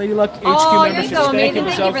 10 Lady Luck HQ Oh, you're memberships. so amazing.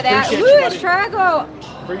 Thank you Bazoke. for that. Appreciate Ooh, you, it's Trago.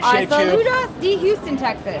 Appreciate you. Saludos de Houston,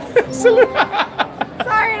 Texas. Salute.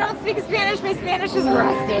 Sorry, I don't speak Spanish. My Spanish is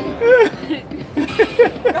rusty.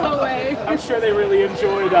 Go away. I'm sure they really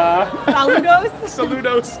enjoyed Saludos.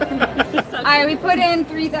 Saludos. All right, we put in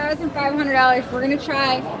 $3,500. We're gonna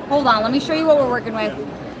try. Hold on, let me show you what we're working with.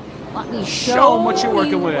 Let me Show 'em what you're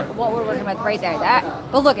working you with. What we're working with right there.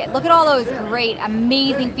 But look at all those great,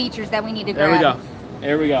 amazing features that we need to grab. There we go.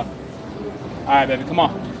 There we go. All right, baby, come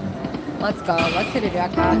on. Let's go. Let's hit a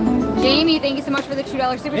jackpot. Jamie, thank you so much for the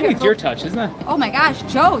 $2 super Maybe chat. it's your touch, isn't it? Oh my gosh,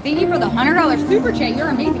 Joe, thank you for the $100 super chat. You're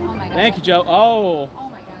amazing. Oh my god. Thank you, Joe. Oh. Oh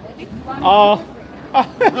my god, that makes fun. Oh.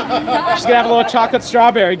 She's gonna have a little chocolate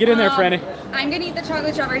strawberry. Get in there, Franny. I'm gonna eat the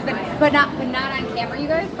chocolate strawberries, but not on camera, you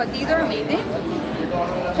guys. But these are amazing.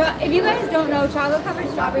 If you guys don't know, chocolate covered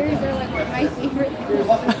strawberries are like one of my favorite foods.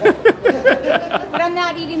 But I'm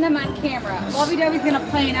not eating them on camera. Lovey Dovey's gonna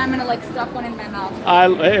play and I'm gonna like stuff one in my mouth.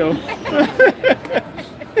 Ew.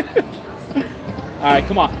 All right,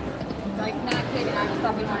 come on. Like not kidding, I'm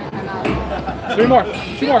stuffing one in my mouth. 3 more.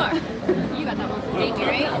 2 more. You got that one from Jamie,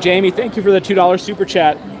 right? Jamie, thank you for the $2 super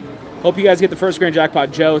chat. Hope you guys get the first grand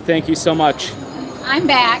jackpot. Joe, thank you so much. I'm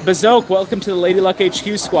back. Bazoke, welcome to the Lady Luck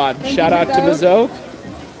HQ squad. Thank Shout you, out to Bazoke. Bazoke.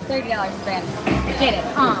 $30 spend. Get it.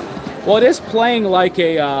 Well, it is playing like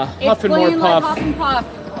a Huff and More It's playing like Puff, Huff and Puff.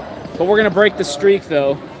 but we're gonna break the streak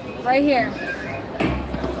though. Right here.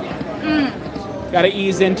 Got to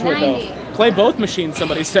ease into it 90. though. Play both machines,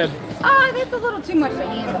 somebody said. Oh, that's a little too much to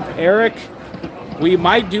handle. Eric, we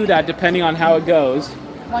might do that depending on how it goes.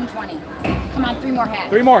 120. Come on, 3 more hats.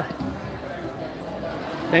 3 more.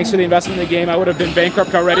 Thanks for the investment in the game. I would have been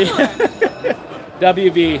bankrupt already.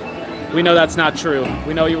 WV, we know that's not true.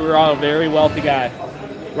 We know you were all a very wealthy guy.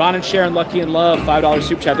 Ron and Sharon, Lucky and Love, $5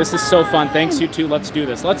 super chat. This is so fun. Thanks, you two. Let's do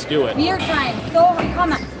this. Let's do it. We are trying so hard.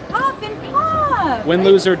 Come on. Puff and puff. Win,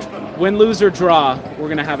 lose, or draw, we're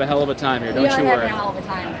going to have a hell of a time here. Don't We are you having worry. a hell of a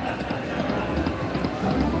time.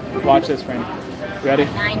 Watch this, Franny. Ready?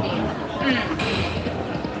 90.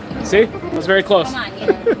 See? That was very close. Come on,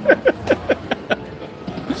 Nina.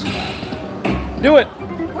 Do it.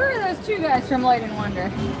 Where are those 2 guys from Light and Wonder?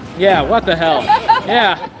 Yeah, what the hell?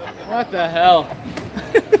 Yeah, what the hell?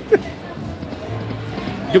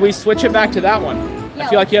 Do we switch it back to that one? I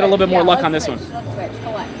feel like you had a little bit more luck on this one. Let's switch.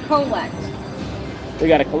 Collect. We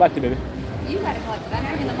got to collect it, baby. You gotta collect it. I'm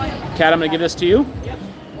having the money. Kat, I'm going to give this to you.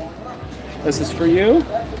 This is for you.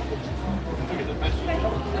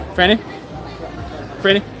 Franny?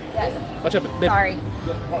 Franny? Yes. Watch out, babe. Sorry.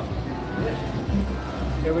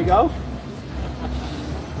 Here we go.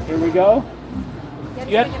 Here we go. You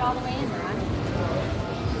Yeah. gotta stick it all the way in, Ron.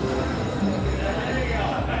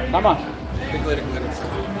 Come on.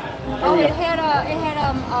 Oh, it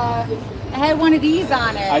had one of these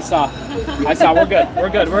on it. I saw. We're good. We're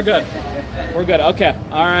good. We're good. We're good. Okay.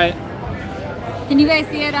 All right. Can you guys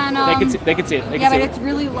see it on? They can see it. They can Yeah, see but it. it's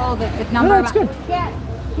really low. The number. No, it's good. Yeah.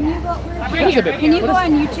 Can you go? Right here. Can you go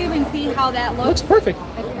on YouTube and see how that looks? Looks perfect.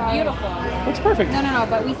 It's beautiful. Looks perfect. No.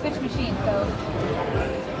 But we switched machines, so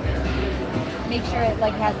make sure it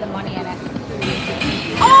like has the money in it.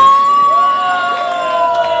 Oh!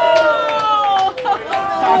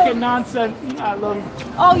 Talking nonsense. I love you.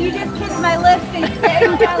 Oh, you just kissed my lips and my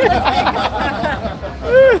lipstick.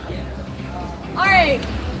 All right,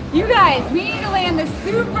 you guys, we need to land the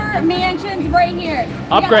super mansions right here.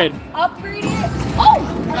 Upgrade. Upgrade it. Oh!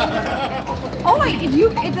 Oh wait,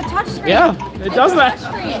 it's a touch screen. Yeah, it does that.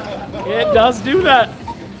 It does do that.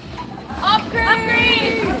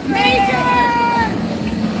 Upgrade! Maker!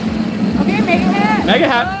 Okay, mega hat. Mega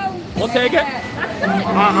hat. Oh, We'll take it. Mega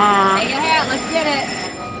hat, let's get it.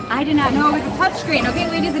 I did not know it was a touch screen. Okay,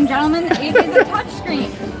 ladies and gentlemen, it is a touch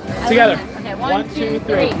screen. Together. Okay, 1, 2,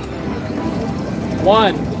 3.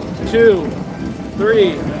 1, 2,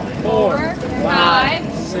 3, 4,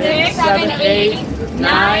 5, 6, 7, 8,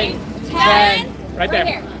 9, 10. Right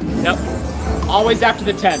there. Yep. Always after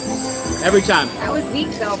the 10. Every time. That was weak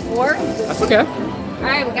though. 4. That's okay. All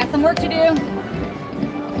right, we got some work to do.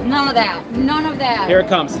 None of that. None of that. Here it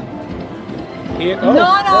comes. Here. Oh,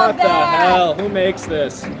 None of what the that. hell? Who makes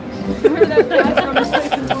this?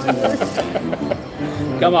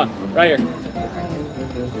 Come on, right here.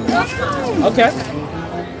 Okay.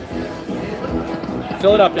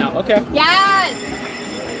 Fill it up now. Okay. Yes.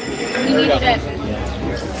 We There we go. needed it.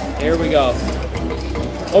 Here we go.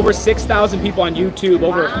 Over 6,000 people on YouTube,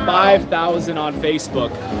 over 5,000 on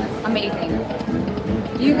Facebook. Amazing.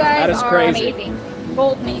 You guys That is are crazy. amazing.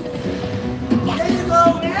 Gold me. Yes.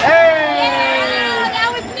 Hey! Yeah, that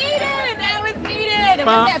was needed. That was needed. What's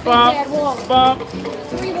that big bad wolf? bump.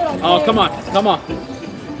 3 little Oh, kids. come on, come on.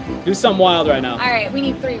 Do something wild right now. All right, we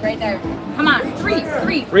need 3 right there. Come on, 3.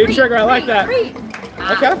 Read trigger, I like that. 3. Okay,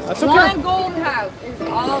 that's okay. 1 gold house is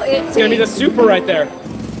all it It's gonna be the super right there.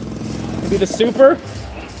 It's gonna be the super.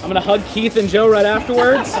 I'm gonna hug Keith and Joe right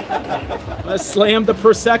afterwards. I'm gonna slam the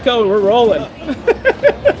Prosecco. We're rolling.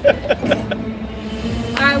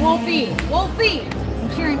 All right, Wolfie. Wolfie. I'm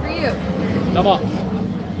cheering for you. Come on.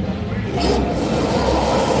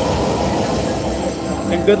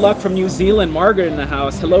 And good luck from New Zealand. Margaret in the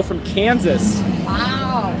house. Hello from Kansas.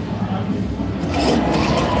 Wow.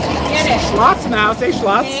 Get it. Schlots in the house. Hey,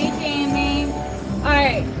 Schlots. Hey, Jamie. All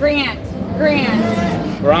right, Grant.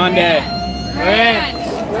 Grande. Grand.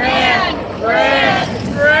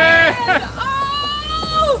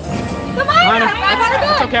 Oh! Come on, Honor. guys.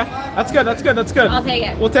 That's okay. That's good. I'll take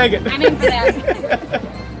it. We'll take it. I'm in for that.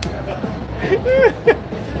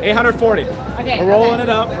 840. Okay. We're rolling okay. it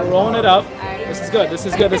up. We're rolling it up. right. This is good.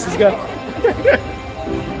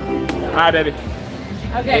 All right, baby.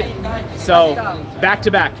 Okay. So, Let's go. back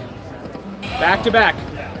to back.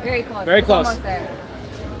 Very close. Very close. Almost there.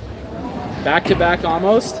 Back to back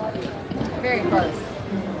almost. Very close.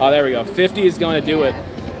 Oh, there we go. 50 is going to do it.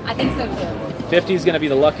 I think so too. 50 is going to be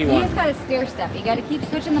the lucky You one. just got to stair step. You got to keep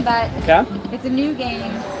switching the butts. Okay? It's a new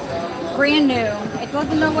game, brand new. It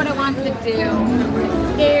doesn't know what it wants to do.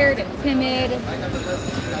 It's scared and timid.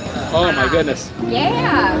 Oh my goodness.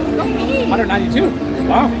 Yeah, go me. 192.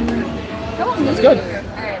 Wow. Go me. That's good.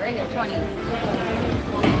 All right, right here, 20.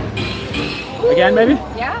 Again, baby?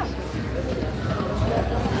 Yeah.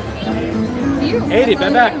 You. 80,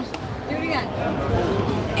 bend back. Do it again.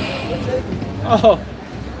 Oh.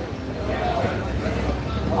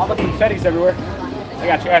 All the confetti's everywhere. I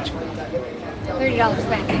got you. $30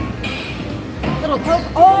 spent. Little coke.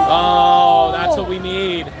 Oh, that's what we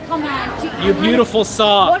need. Come on. You beautiful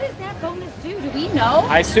saw. What does that bonus do? Do we know?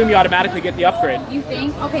 I assume you automatically get the upgrade. You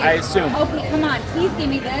think? Okay. I assume. Okay, come on. Please give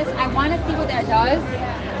me this. I want to see what that does.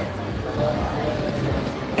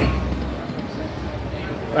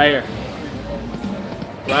 Right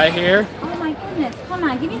here. Oh my goodness. Come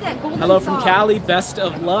on. Give me that golden Hello from saw. Cali. Best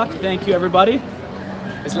of luck. Thank you, everybody.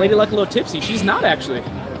 Is Lady Luck a little tipsy? She's not actually.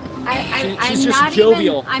 She's just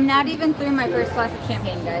jovial. I'm not even through my first glass of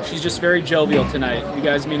champagne, guys. She's just very jovial tonight. You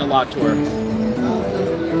guys mean a lot to her.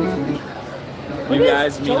 You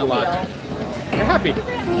guys mean a lot. You're happy.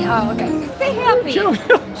 Oh, okay. Say happy.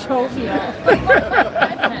 Jovial. Jovial.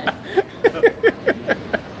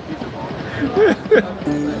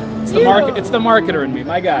 It's the market. It's the marketer in me.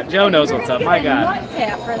 My God, Joe knows what's up. My God. Nut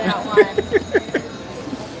tap for that one.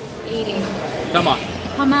 80. Come on.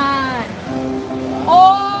 Come on.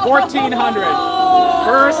 Oh. 1,400.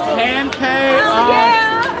 First hand pay Hell on.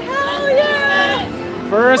 yeah. Hell yeah.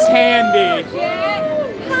 First handy.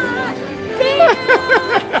 Jackpot! Bam!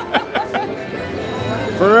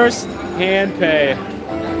 First hand pay.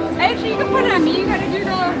 Actually, you can put it on me. You gotta do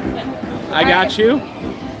the. I got you.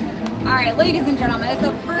 All right, ladies and gentlemen, it's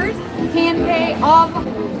the first hand pay of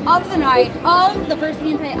the night, of the first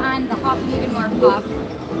hand pay on the Huff Even More Puff.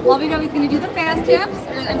 Lovey Dovey's gonna do the fast taps,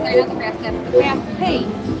 or I'm sorry, not the fast taps, the fast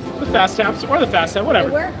pays. The fast taps or the fast tap, whatever.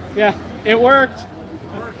 It worked? Yeah, it worked.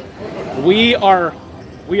 We are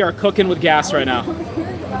cooking with gas right now.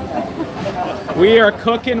 We are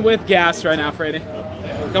cooking with gas right now, Freddie.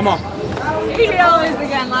 Come on. $80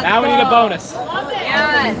 again. Let's Now go. we need a bonus.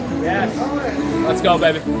 Yes. Yes. Let's go,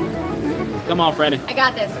 baby. Come on, Freddie. I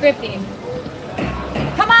got this. 50.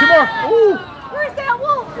 Come on. Two more. Ooh. Where's that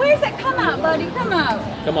wolf? Where's that? Come out, buddy. Come out.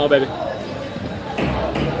 Come on, baby.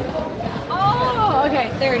 Oh, okay.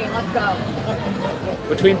 30. Let's go.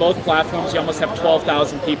 Between both platforms, you almost have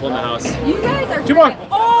 12,000 people in the house. You guys are. Two more.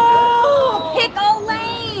 Oh, pick a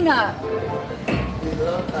lane.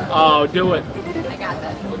 Oh, do it. I got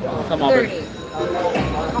this. Come on, 30. baby.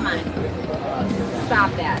 Come on.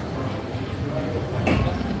 Stop that.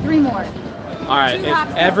 3 more. All right. Two If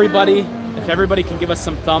hops everybody can give us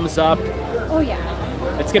some thumbs up, Oh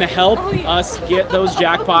yeah. it's gonna help Oh, yeah. us get those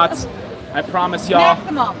jackpots. I promise y'all.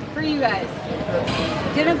 Maximum for you guys.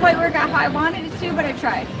 Didn't quite work out how I wanted it to, but I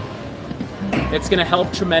tried. It's gonna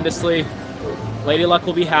help tremendously. Lady Luck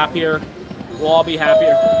will be happier. We'll all be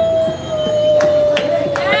happier.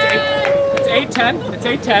 It's 8:10. It's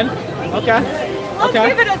 8:10. Okay. Let's Okay.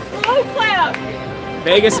 give it a slow clap.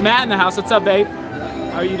 Vegas Matt in the house. What's up, babe?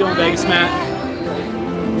 How are you doing, Vegas Matt?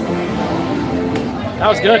 That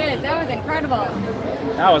was There it good. is. That was incredible.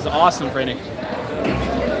 That was awesome, Franny.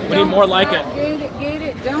 We need more like it. Get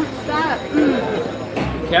it. Don't stop.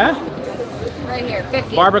 Okay. Right here,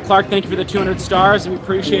 50. Barbara Clark, thank you for the 200 stars. We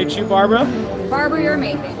appreciate you, Barbara. Barbara, you're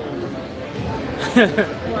amazing.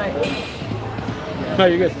 What? No,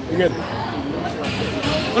 you're good. You're good.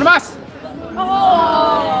 One of us.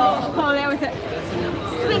 Oh, that was a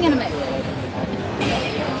swing and a miss.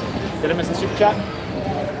 Did I miss a super chat?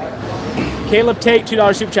 Caleb Tate,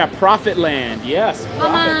 $2 super chat. Profit Land. Yes.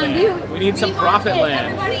 Come on, you. We need some we want profit this.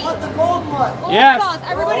 land. Everybody. Gold one. Gold Yes. sauce.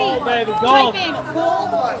 Everybody. Oh, baby, gold. Type in gold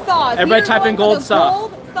sauce. Everybody We are type in going for gold the sauce.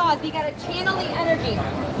 Gold sauce. We gotta channel the energy.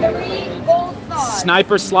 3 gold sauce.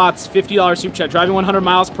 Sniper Slots, $50 super chat. Driving 100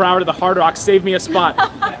 miles per hour to the Hard Rock. Save me a spot.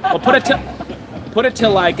 Well, put it to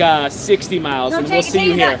like 60 miles, No, and we'll see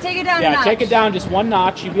you here. take it down a Yeah, notch. take it down just 1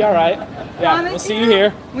 notch. You'll be all right. Yeah, Promise we'll see you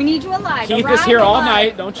here. We need you alive. Keith is Arrive here all alive.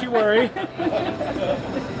 night. Don't you worry.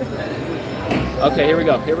 Okay, here we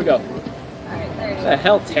go. Here we go. All right, there it is. The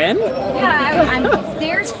hell, 10? Yeah, I'm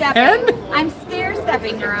stair stepping. 10? I'm stair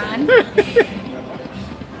stepping, Ron.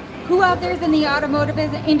 Who out there is in the automotive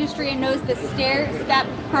industry and knows the stair step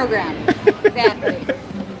program? Exactly.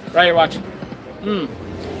 Right here, watch.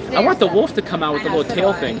 I want the Stair wolf step. to come out with I the know, little so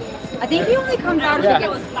tail do I. thing. I think he only comes out if Yeah. he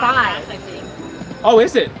gets 5. I think. Oh,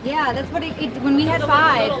 is it? Yeah, that's what it when we had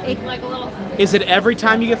 5. Like a little. Is it every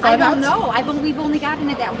time you get I 5 don't outs? know. We've only gotten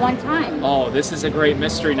it that one time. Oh, this is a great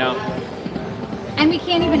mystery now. And we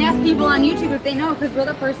can't even ask people on YouTube if they know because we're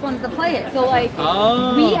the first ones to play it. So like,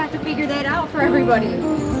 Oh. we have to figure that out for everybody.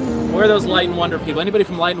 Where are those Light and Wonder people? Anybody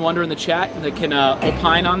from Light and Wonder in the chat that can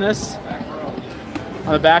opine on this?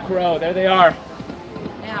 On the back row, there they are.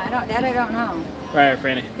 Yeah, I don't know. Right,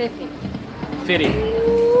 Franny. 50. 50.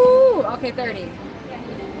 Ooh, okay, 30.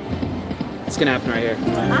 It's gonna happen right here.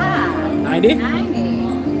 Ah, 90?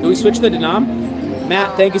 90. Do we switch the denom?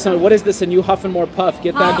 Matt, thank you so much. What is this? A new Huff and More Puff?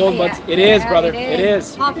 Get that gold buds. It is, brother. It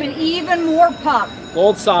is. Puffing even more puff.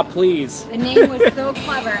 Gold saw, please. The name was so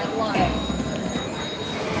clever. I love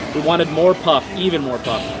it. We wanted more puff, even more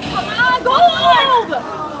puff. Come on, gold!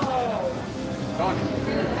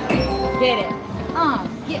 Get it.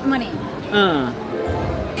 Get money. Come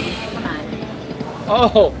on.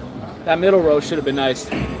 Oh, that middle row should have been nice.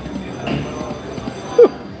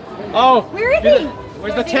 Whew. Oh, Where is he?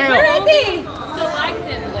 Where's the tail? Where is he?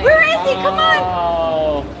 Selectively. Where is he? Come on.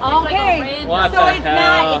 Oh, Okay. What So the it's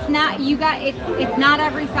hell? it's not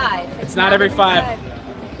every 5. It's not every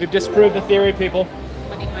 5. We've disproved the theory, people.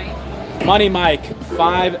 Money Mike,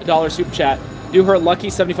 $5 super chat. Do her lucky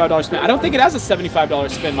 $75 spin. I don't think it has a $75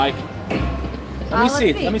 spin, Mike. Let me let's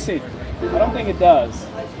see. see. Let me see. I don't think it does.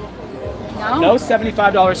 No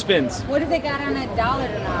 $75 spins. What have they got on $1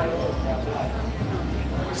 tonight?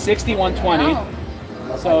 61.20.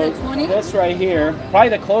 Oh, So is it 20? this right here, probably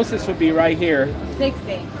the closest would be right here,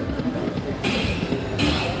 60.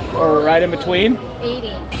 or right in between.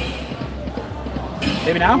 80.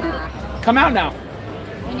 Maybe now. Come out now.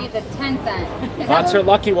 We need the 10 cent. Is that That's her what-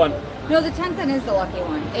 lucky one. No, the 10 cent is the lucky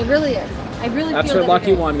one. It really is. I really That's feel her that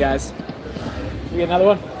lucky it is. one, guys. We get another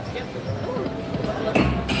one?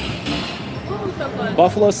 Oh, so fun.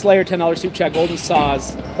 Buffalo Slayer, $10 soup chat. Golden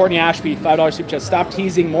Saws. Courtney Ashby, $5 soup chat. Stop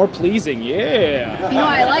teasing, more pleasing. Yeah. You know,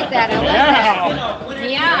 I like that. I like that.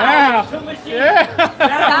 Yeah. Yeah.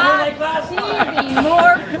 Stop teasing,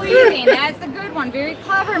 more pleasing. That's a good one. Very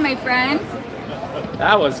clever, my friend.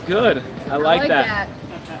 That was good. I like that.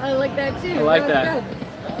 I like that too. I like that.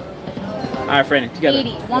 Was All right, Franny, together. 80.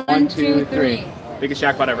 One, two, three. Biggest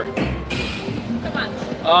jackpot ever. Come on.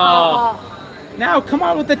 Oh. Now, come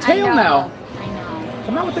on with the tail now. I know.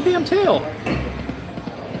 Come on with the damn tail.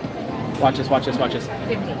 Watch this, watch this, watch this.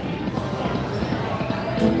 50.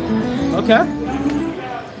 Okay.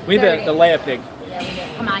 We need 30. the layup pig. Yeah, we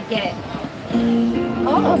did. Come on, get it.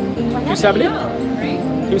 Oh. 270?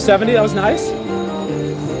 270, that was nice.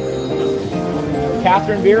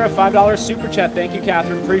 Catherine Vera, $5 super chat. Thank you,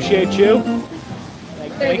 Catherine. Appreciate you.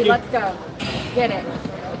 Thank 30, you. let's go. Get it.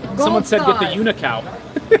 Someone Gold said get the stars. unicow.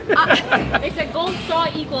 They said gold saw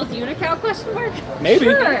equals unicow question mark? Maybe.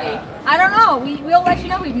 Sure. I don't know. We'll let you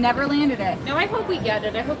know. We've never landed it. No, I hope we get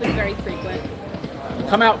it. I hope it's very frequent.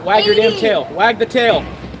 Come out, wag your damn 80. tail. Wag the tail.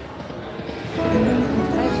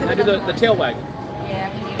 I I do the tail wag.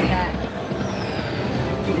 Yeah, we need that.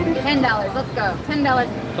 $10. Let's go.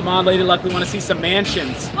 $10. Come on, Lady Luck. We want to see some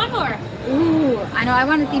mansions. One more. Ooh, I know. I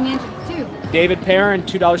want to see mansions too. David Perrin,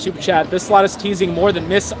 $2 super chat. This slot is teasing more than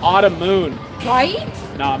Miss Autumn Moon. Right?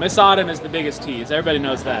 No, Miss Autumn is the biggest tease. Everybody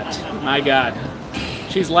knows that. My God.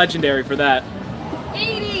 She's legendary for that.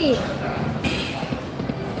 80.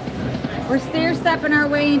 We're stair-stepping our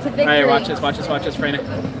way into victory. All right, watch this, Franny.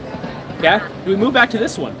 Yeah? Do we move back to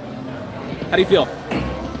this one? How do you feel?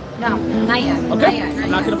 No, not yet. Okay. Not yet.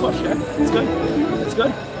 I'm not going to push. Yeah? It's good. It's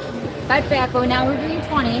good. Fight back, but now we're doing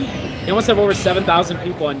 20. You must have over 7,000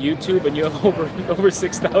 people on YouTube, and you have over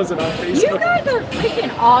 6,000 on Facebook. You guys are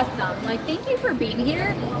freaking awesome. Like, thank you for being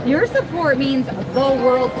here. Your support means the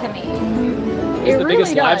world to me. It's the really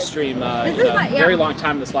biggest live does. stream This in is a my- yeah. very long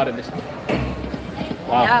time in the slot industry.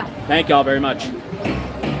 Wow. Yeah. Thank y'all very much.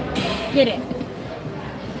 Get it.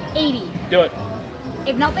 80. Do it.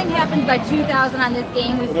 If nothing happens by 2,000 on this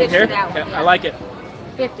game, we We'll switch move here? to that Okay, one. I like it.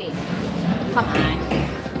 50. Come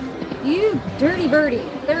on. You dirty birdie.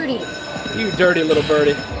 30. You dirty little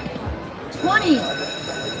birdie. 20.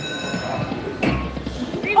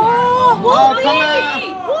 Oh,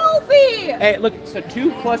 Wolfie! Hey, look, so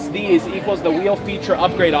 2 plus these equals the wheel feature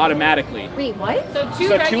upgrade automatically. Wait, what? So two So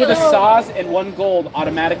 2 of regular. the saws and 1 gold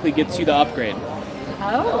automatically gets you the upgrade.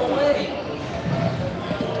 Oh.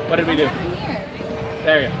 What did we do? What happened here?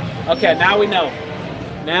 There you go. Okay, now we know.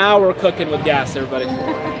 Now we're cooking with gas, everybody.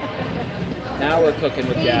 Now we're cooking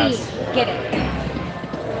with 80. gas. Get it.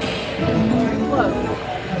 Close.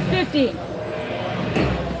 50.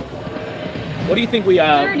 What do you think we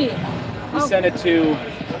 30. we send it to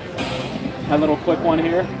a little quick one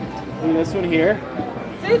here? Do this one here.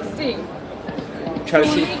 60. Try to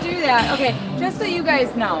When see. we do that, okay, just so you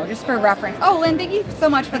guys know, just for reference. Oh, Lynn, thank you so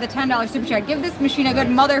much for the $10 super chat. Give this machine a good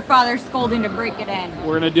mother, father scolding to break it in.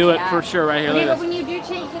 We're gonna do it Yeah. for sure right here. Okay, Look but at this. when you do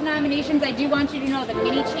change the nominations, I do want you to know the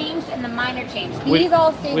mini changed and the minor changed. We- These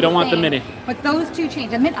all stay we don't the want the same, mini. But those two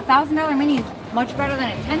changed. $1,000 mini is much better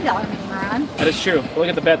than a $10 mini, Ron. That is true. Look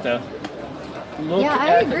at the bet though. Look Yeah, I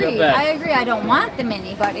at the agree. bet. I agree. I don't want the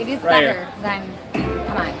mini, but it is Right better here. than.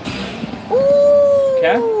 Come on. Ooh.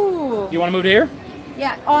 Okay. You want to move to here?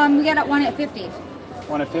 Yeah. We got one at 50.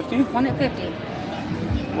 1 at 50? One at 50.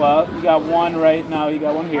 Well, you got one right now. You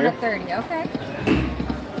got one One here. at 30. Okay.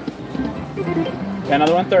 Okay,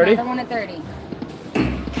 another one 30. Another one at 30.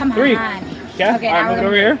 Come 3. on. Okay. All right, now move it we're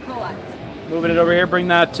over here. Pull up. Moving it over here. Bring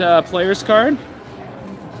that player's card.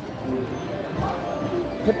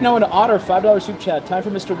 Hypno and Otter, $5 soup chat. Time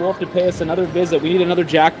for Mr. Wolf to pay us another visit. We need another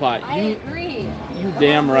jackpot. I agree. You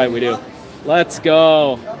damn right we do. Let's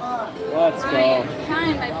go. Let's go. I'm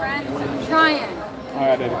trying, my friends. I'm trying. All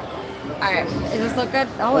right, baby. All right. Does this look good?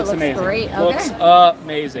 Oh, Looks it looks amazing. great. Okay. Looks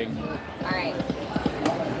amazing. All right.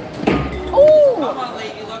 Ooh. Come on,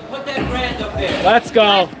 lady, look, put that brand up there. Let's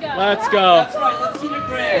go. Let's go. That's right, let's see the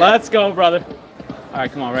brand. Let's go, brother. All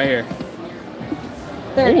right, come on, right here.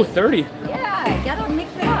 30. Ooh, 30. Yeah, gotta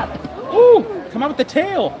mix it up. Ooh, come on with the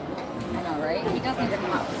tail. I know, right? He does need to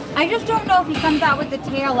come out. I just don't know if he comes out with the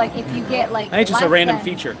tail, like if you get like. I think it's just a less random than-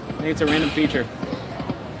 feature. I think it's a random feature.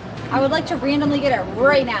 I would like to randomly get it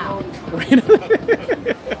right now.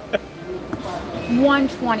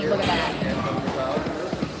 120. Look at that.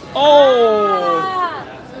 Oh! Ah,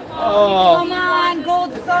 Oh! come on,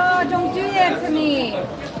 gold saw! Don't do that to me.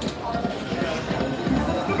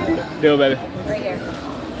 Do it, baby. Right here.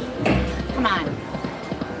 Come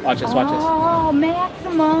on. Watch this, watch this. Oh,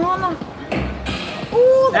 maximum.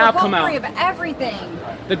 Ooh, the Now come glory out. of everything.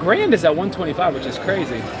 The grand is at 125, which is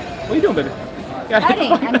crazy. What are you doing, baby?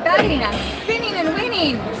 Betting, I'm betting, I'm spinning and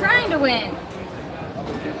winning, trying to win.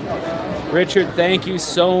 Richard, thank you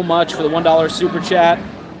so much for the $1 super chat.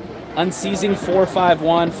 Unseizing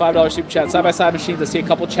 451, $5 super chat. Side by side machines. Let's see a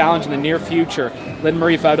couple challenge in the near future. Lynn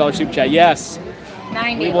Marie, $5 super chat. Yes.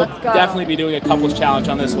 90, We will let's go. definitely be doing a couples challenge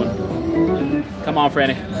on this one. Come on,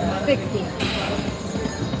 Franny. 60.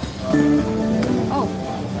 Oh.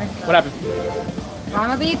 What happened?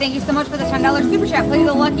 Mama B, thank you so much for the $10 super chat. Play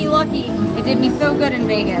the Lucky Lucky. It did me so good in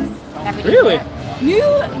Vegas. Happy to Really? hear it.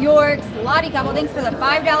 New York's Lottie couple, thanks for the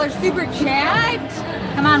 $5 super chat.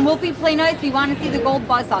 Come on, Wolfie, play nice. We want to see the gold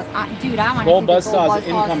buzzsaws. Dude, I want to see Gold the buzzsaws gold buzzsaws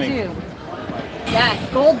incoming. too. Yes,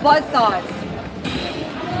 gold buzzsaws.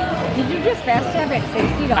 Did you just fast tab at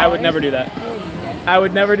 $60? I would never do that. I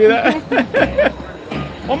would never do that.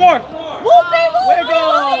 One more. Wolfie,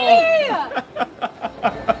 Wiggle!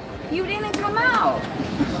 you didn't come out.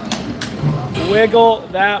 Wiggle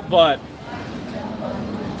that butt.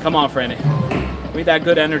 Come on, Franny. We need that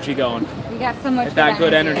good energy going. We got so much Get that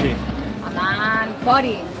good energy. Come on,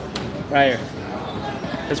 buddy. Right here.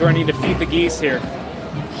 That's where I need to feed the geese here.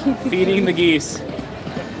 Feeding the geese.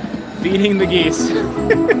 Feeding the geese.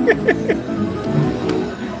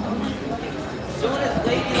 Soon as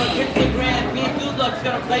Lady Luck hits the grand, me and Good Luck's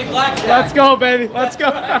gonna play blackjack. Let's go, baby. Let's go.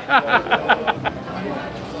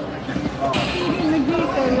 Feeding the geese,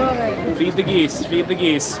 I love it. Feed the geese. Feed the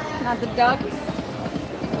geese. Not the ducks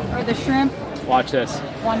or the shrimp. Watch this.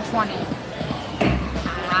 120.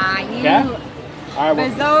 Ah, you. Yeah? All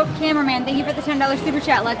right, well, Bizzo cameraman, thank you for the $10 super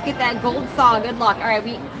chat. Let's get that gold saw. Good luck. All right,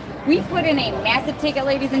 we put in a massive ticket,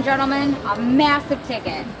 ladies and gentlemen. A massive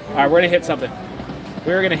ticket. all right, we're going to hit something.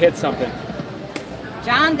 We're going to hit something.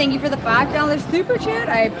 John, thank you for the $5 super chat.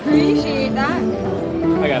 I appreciate that.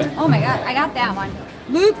 I got it. Oh my God, I got that one.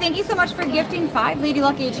 Luke, thank you so much for gifting 5 Lady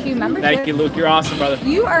Luck HQ memberships. Thank you, Luke. You're awesome, brother.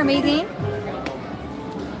 You are amazing.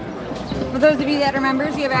 For those of you that are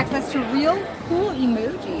members, you have access to real cool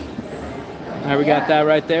emojis. All right, we got that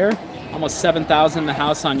right there. Almost 7,000 in the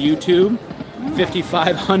house on YouTube.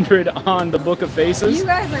 5,500 on the Book of Faces. You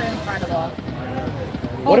guys are incredible.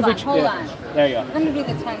 What if Hold on, we? hold yeah. on. There you go. We're gonna do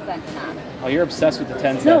the 10 cent knob. Oh, you're obsessed with the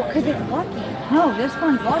 10 No, cent. because it's lucky. No, this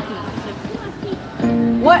one's lucky.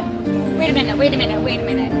 What? Wait a minute, wait a minute, wait a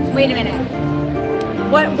minute, wait a minute.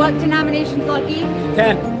 What denomination's lucky?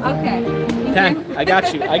 10. Okay. Thank 10. you. I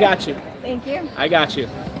got you. I got you. Thank you. I got you.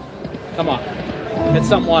 Come on. Hit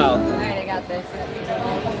something wild. Alright, I got this.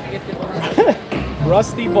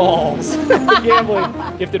 Rusty Balls.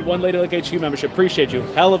 Gambling. Gifted 1 Lady Luck HQ membership. Appreciate you.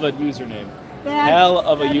 Hell of a username. Hell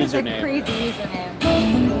of a that is username. A crazy username.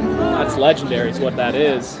 That's legendary is what that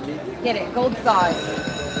is. Get it. Gold sauce.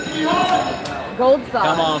 Gold sauce.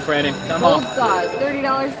 Come on, Franny. Come Gold on. sauce.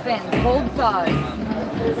 $30 spins. Gold sauce.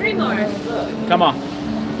 3 more. Come on.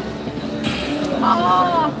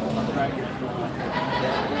 Oh!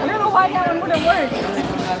 I don't know why that one wouldn't work.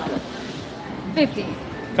 50.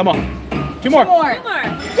 Come on. 2 more. 2 more. 2 more.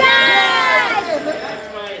 Yes!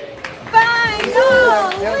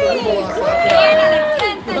 Finally! And a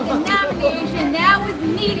 10 cent denomination. That was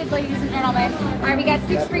needed, ladies and gentlemen. All right, we got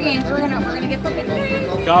 6 free games. We're gonna get something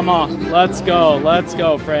crazy. Come on. Let's go. Let's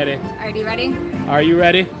go, Freddy. All right, you ready? Are you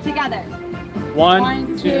ready? Together.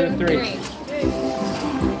 1, 2, 3.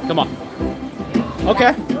 Come on.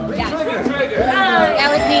 Okay. Yes. That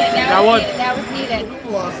was needed. Got one. That was needed.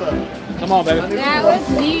 Come on, baby. That was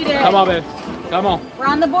needed. Come on, baby. Come on. We're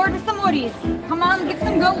on the board with some woodies. Come on, get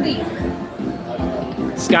some goldies.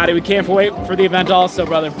 Scotty, we can't wait for the event also,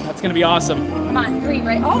 brother. That's going to be awesome. Come on, 3,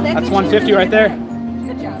 right? Oh, that's That's actually 150 right there.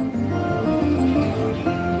 Good job.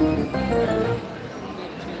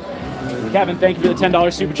 Kevin, thank you for the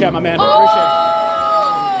 $10 super chat, my man. Oh!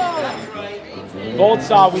 Appreciate it. Gold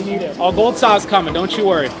saw, we need it. Oh, gold saw's coming. Don't you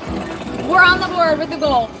worry. We're on the board with the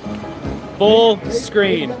gold. Full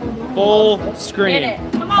screen. Full screen. Get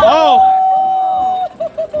it. Oh!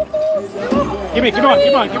 Give me, come on,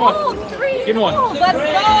 come on, come on. Gold, 3 Give me one. gold. Let's go.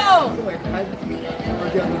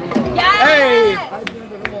 Yes. Hey!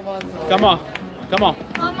 Come on. Come on.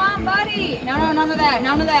 Come on, buddy. No, none of that.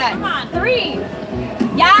 None of that. Come on, 3.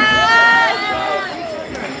 Yes.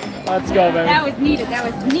 Let's go, baby. That was needed. That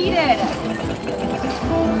was needed.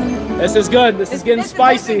 This is good. This is getting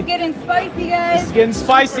spicy. This is getting spicy, guys. This is getting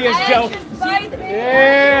spicy, as Joe. Extra spicy.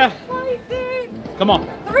 Yeah. Spicy. Come on.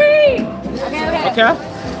 3. Okay. Okay.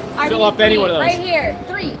 Fill up any one of those. Right here.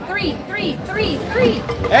 3.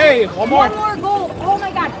 Hey, one more. One more gold. Oh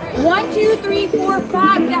my God. 1, 2, 3, 4,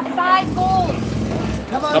 5. We got 5 golds.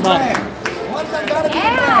 Come on.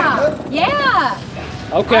 Yeah.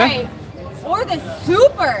 Okay. All right. Or the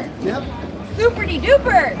super. Yep. Superty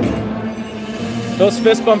duper. Those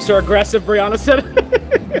fist bumps are aggressive, Brianna said.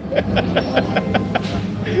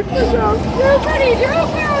 Superty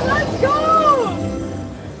duper. Let's go.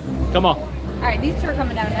 Come on. All right, these two are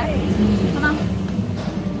coming down next. Come on.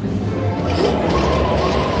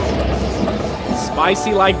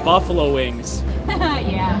 Spicy like buffalo wings.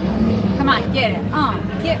 Yeah. Come on, get it.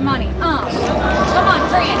 Get money. Come on,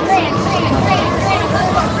 grand.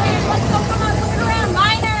 Let's go. Come on, move it around.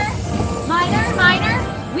 Minor.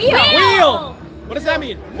 Wheel. What does that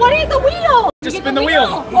mean? What is a wheel? Just You spin get the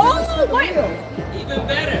wheel. Oh, what? Even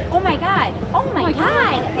better. Oh my god.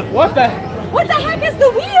 What the? What the heck is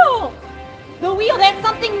the wheel? The wheel, that's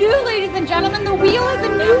something new, ladies and gentlemen. The wheel is a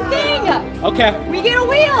new thing. Okay. We get a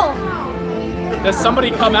wheel. Does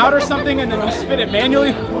somebody come out or something and then we spin it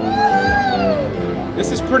manually?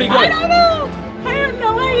 This is pretty good. I don't know. I have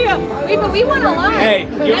no idea. Wait, but we want to learn. Hey,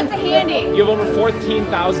 That's a handy. You have over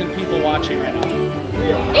 14,000 people watching right now.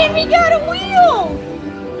 And we got a wheel.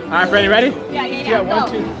 All right, Freddie, ready? Yeah. One,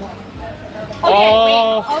 Go. two. Okay,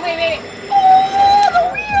 Oh. wait. Oh, the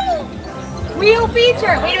wheel. Wheel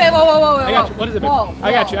feature. Wait. Whoa. I got you. What is it? Whoa,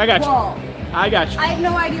 I got you. whoa. I got you. I have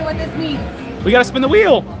no idea what this means. We gotta spin the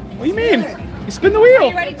wheel. What do you mean? You spin the Are wheel.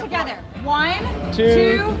 you ready together? 1,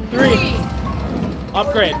 Two, 2, three. 3.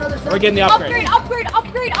 Upgrade. We're getting the upgrade. Upgrade.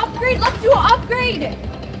 Let's do an upgrade.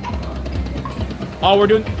 Oh, we're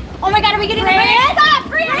doing. Oh my god, are we getting a grand? Stop!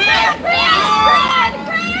 Grand!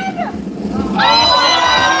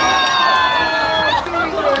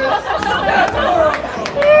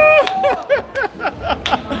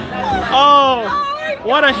 Oh,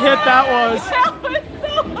 what a hit that was. That was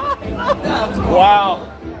so awesome. Wow.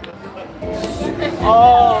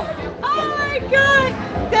 Oh. Oh my god,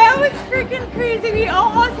 that was freaking crazy. We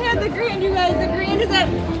almost had the grand, you guys. The grand is at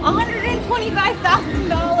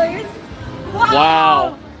 $125,000.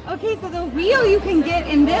 Wow. Okay, so the wheel you can get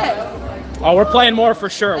in this. Oh, we're playing more for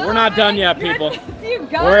sure. We're not done yet, people. You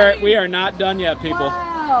guys. We are not done yet, people.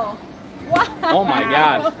 Wow. Oh my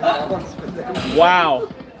god. Wow.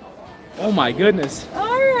 Oh my goodness.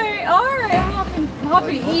 All right.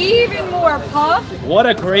 Puffy, even more puff. What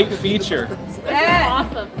a great feature. That,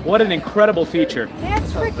 Awesome. What an incredible feature.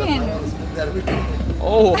 that's freaking.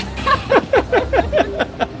 Oh.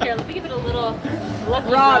 Here, let me give it a little lucky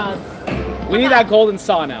Rubs. rub. We need that golden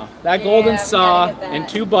saw now. That Yeah, golden we saw gotta get that. and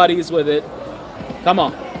 2 buddies with it. Come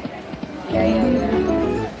on.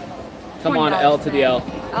 Come on, L to the L.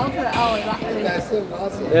 L to the L is That's so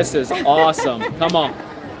awesome. This is awesome. Come on.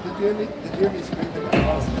 Did you hear me screaming?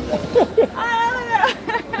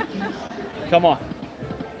 Come on.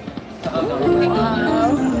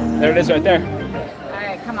 There it is right there. All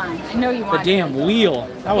right, come on. I know you The want damn wheel.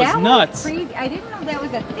 That was That nuts. crazy. I didn't know that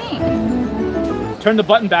was a thing. Turn the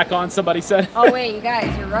button back on, somebody said. Oh wait, you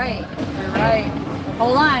guys, you're right.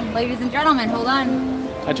 Hold on, ladies and gentlemen, hold on.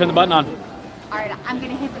 I turned the button on. All right, I'm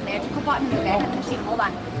gonna hit the magical button in the back of the machine. Hold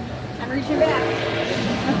on. I'm reaching back.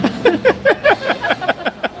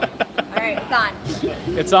 All right, it's on.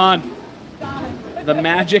 It's on. The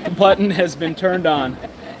magic button has been turned on.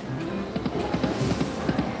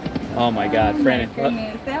 Oh my God, Franny.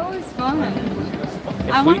 Goodness, that was fun.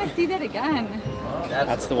 If I we- want to see that again.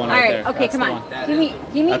 That's the one All right right, there. okay, That's come the on. one.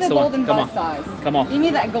 Give me That's the the one. golden Come buzz on. saws. Come on. Give me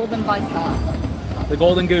that golden buzz saw. The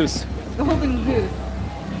golden goose. Golden goose.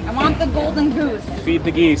 I want the golden goose. Feed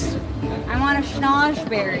the geese. I want a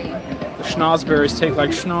schnozberry. The schnozberries take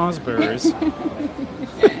like schnozberries.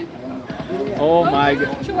 Oh my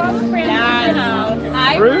God. Chihuahua friend in the house.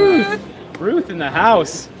 Hi, Ruth. Ruth in the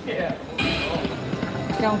house.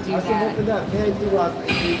 Don't do that.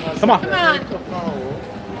 Come on. Come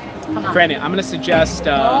on. Franny, I'm gonna suggest.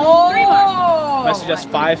 I'm Oh! gonna suggest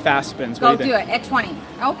 5 fast spins. Go What do do you think? it at 20.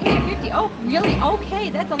 Okay, 50. Oh, really? Okay,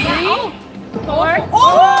 that's a lot. 3, Oh! 4.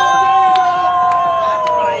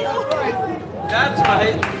 That's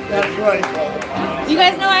right. That's right. You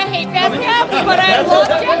guys know I hate fast caps, but I love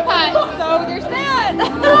jackpots, so there's that.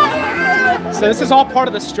 So this is all part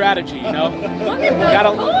of the strategy, you know. Look at We got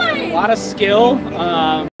a coins. lot of skill.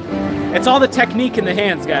 It's all the technique in the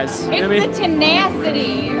hands, guys. You know what I It's the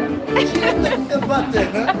tenacity. The button,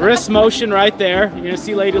 huh? Wrist motion right there. You're gonna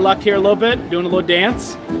see Lady Luck here a little bit, doing a little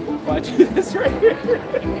dance. Watch this right here.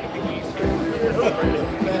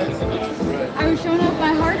 I was showing off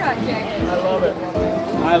my hard rock jacket. I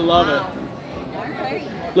love it. All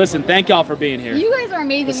right. Listen, thank y'all for being here. You guys are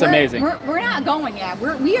amazing. It's amazing. We're not going yet.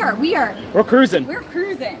 We are We're cruising. we're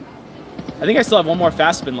cruising. I think I still have one more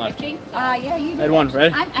fast spin left. Yeah, you do. Had one,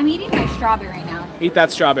 ready? I'm eating my strawberry now. Eat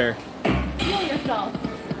that strawberry. Feel yourself.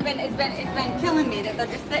 it's been killing me that they're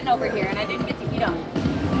just sitting over here and I didn't get to eat them.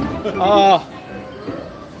 Oh.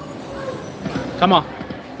 Come on.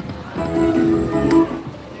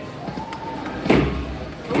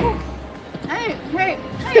 Hey.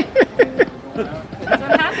 That's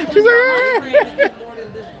what happens. She's like,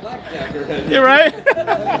 you're right.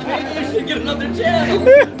 Maybe you should get another channel.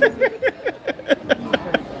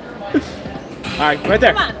 All right, right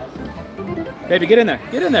there. Come on. Baby, get in there.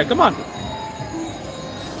 Get in there. Come on.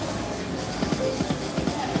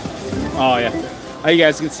 Oh, yeah. Oh, you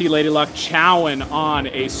guys can see Lady Luck chowing on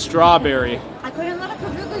a strawberry. I couldn't let it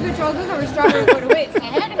cook the chocolate covered strawberry go to waste. I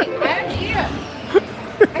had to eat it.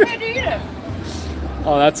 I had to eat it.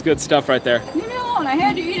 Oh, that's good stuff right there. Leave me alone. I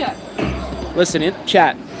had to eat it. Listen, in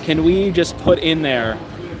chat, can we just put in there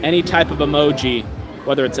any type of emoji,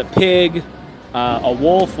 whether it's a pig, a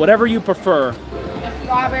wolf, whatever you prefer.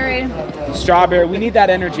 Strawberry. Strawberry, we need that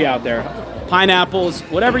energy out there. Pineapples,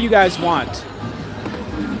 whatever you guys want.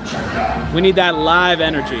 We need that live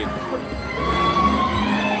energy.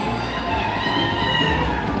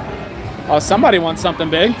 Oh, somebody wants something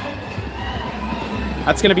big.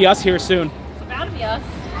 That's gonna be us here soon. It's about to be us.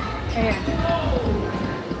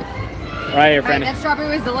 Right here, Right, Franny. that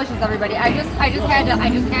strawberry was delicious, everybody. I just had to.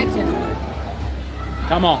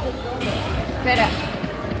 Come on. Get it.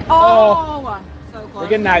 Oh, so close. We're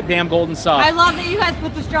getting that damn golden saw. I love that you guys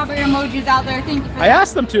put the strawberry emojis out there. Thank you for I that.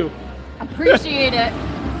 asked them to. Appreciate it.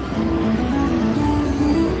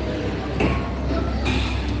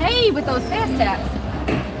 Hey, with those fast taps.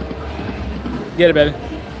 Get it, baby.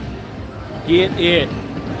 Get it.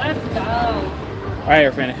 Let's go. Right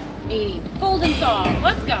here, Franny. 80. Golden saw.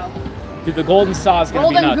 Let's go. Dude, the golden saw is gonna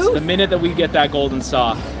be Golden nuts. goose. The minute that we get that golden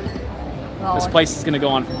saw, Well, this place is gonna go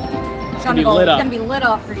on. it's gonna be lit up. It's gonna be lit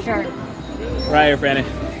up for sure. Right here, Franny.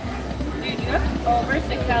 Dude, you have over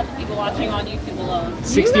 6,000 people watching on YouTube alone.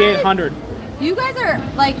 6,800. You guys are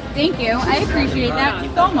like, thank you. I appreciate that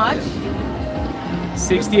so much.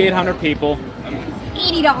 6,800 people.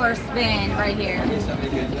 $80 spin right here.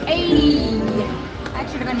 80. That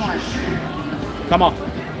should have been more. Come on.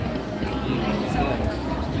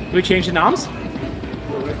 Do we change the noms?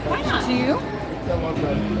 Why not? 2.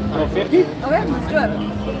 Oh, 50? Okay, let's do it.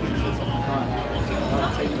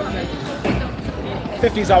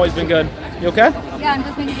 50's always been good. You okay? Yeah, I'm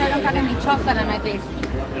just making sure I don't got any chocolate on my face.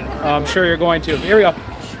 I'm sure you're going to. Here we go.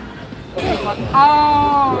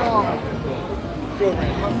 Oh.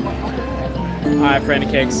 All right, Franny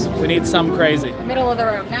Cakes. We need some crazy. Middle of the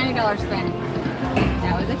road, $90 spin.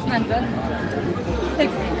 That was expensive.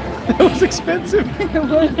 60. That was expensive. It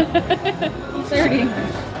was 30.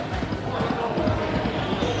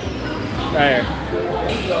 Right here.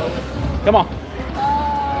 Come on.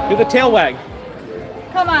 Do the tail wag.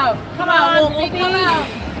 Come out, Come on, Wolfie, Wolfie. come out.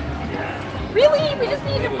 Really? We just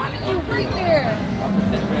need one of you right there.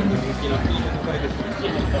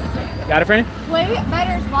 Got it, Franny? Play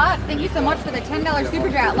better slots. Thank you so much for the $10 super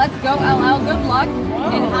chat. Let's go, LL. Good luck.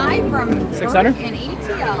 And hi from 600? George and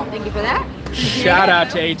ATL. Thank you for that. Shout out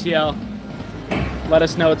to ATL. Let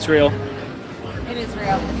us know it's real. It is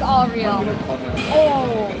real. It's all real.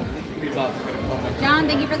 Oh. John,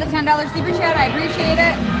 thank you for the $10 super chat. I appreciate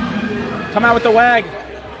it. Come out with the wag.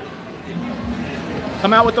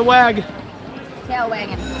 Come out with the wag. Tail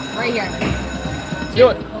wagging. Right here. Do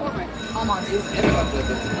it. Almost.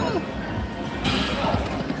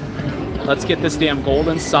 Let's get this damn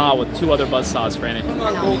golden saw with 2 other buzz saws, Franny. Come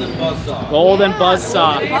on, golden buzzsaw. Golden Yeah, buzz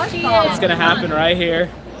saw. golden buzz saw. It's gonna happen right here.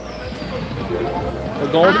 The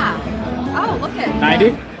golden. Ah. Oh, look at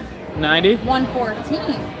 90? 90?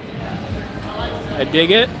 114. I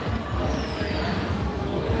dig it.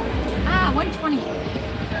 Ah, 120.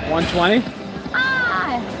 120.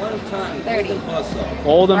 Ah, One time, 30. golden buzzsaw.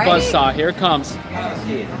 Golden Right? buzz saw. Here it comes. How's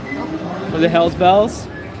it? For the Hell's Bells.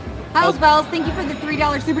 House Bells, thank you for the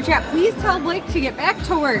 $3 super chat. Please tell Blake to get back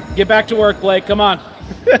to work. Get back to work, Blake. Come on.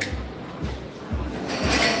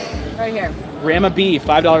 Right here. Rama B,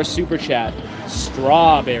 $5 super chat.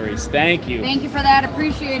 Strawberries. Thank you. Thank you for that.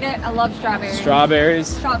 Appreciate it. I love strawberries.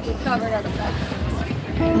 Strawberries. Chocolate covered are the best.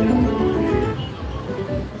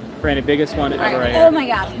 Franny, biggest one ever right Oh here. my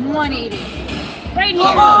gosh, 180. Right here.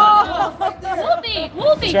 Oh,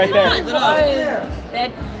 Wolfie, It's right come there. on.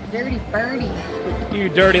 that dirty birdie. You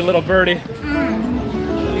dirty little birdie.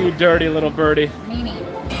 You dirty little birdie. Meanie.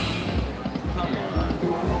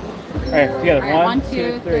 All right, together. All right, 1,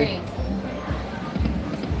 2, 3.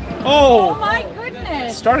 Oh Oh! my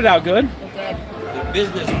goodness. Started out good. It did. The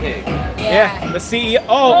business pig. Yeah, the CEO.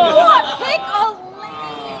 Oh, pick a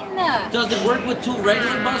lane. Does it work with 2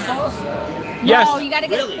 regular buzzsaws? Yes. No, you gotta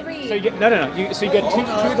get Really? 3. So you get no. So you get two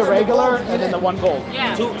of the regular and then the 1 gold.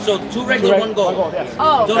 Yeah. 2 regular, 1 gold. 1 gold, yes.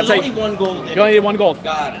 Oh, So That's there's like- only 1 gold in You it. only need 1 gold.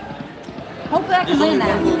 Got it. hopefully I can There's only win 1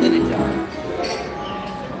 that. gold in it, John.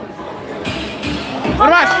 What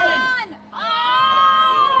am I? Come on!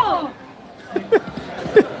 Oh!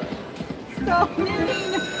 So mean.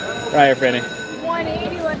 Right here, Franny.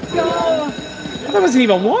 180, let's go. That wasn't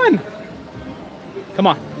even 1. Come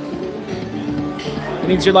on. It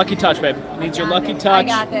needs your lucky touch, babe. It needs your lucky touch. I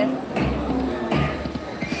got this.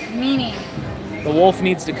 Meaning, The wolf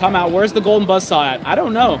needs to come out. Where's the golden buzzsaw at? I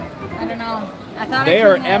don't know. I don't know. I thought They I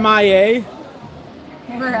are told you. MIA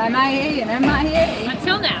We're MIA and MIA.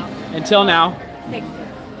 Until now. until now. 60.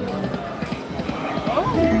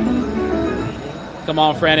 Come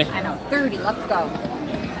on, Franny. I know, 30. Let's go.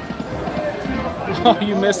 Oh,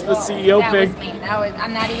 you missed the CEO That pig. was me. That was.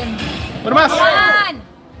 I'm not even. What am I? Come on!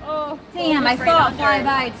 Oh, Damn, I saw it fly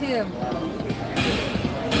by too.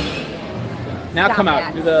 Now Stop come out.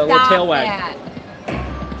 that. Do the little Stop tail wag. that.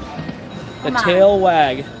 The Come on. tail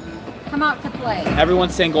wag. Come out to play.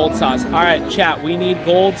 Everyone's saying gold saws. All right, chat. We need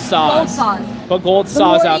gold saws. Gold saws. Put gold The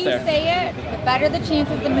saws more out you there. say it, the better the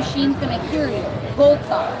chances the machine's gonna hear you. Gold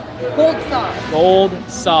saws. Gold saws. Gold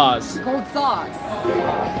saws. Gold saws.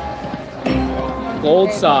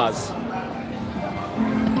 Gold saws.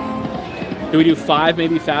 Do we do 5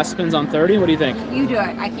 maybe fast spins on 30? What do you think? You do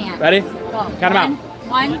it. I can't. Ready? Go. Count 'em out.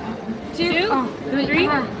 1, 2, 3,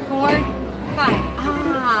 4, 5.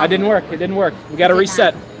 Ah. It didn't work. It didn't work. We got to Did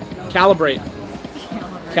reset. Calibrate.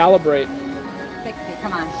 Calibrate. 60.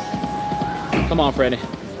 Come on. Come on, Freddie.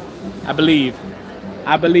 I believe.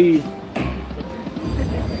 I believe.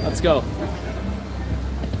 Let's go.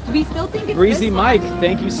 We still think it's Breezy this one. Mike,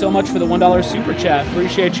 thank you so much for the $1 super chat.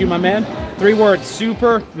 Appreciate you, my man. 3 words,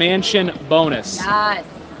 super mansion bonus. Yes.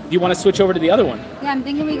 Do you want to switch over to the other one? Yeah, I'm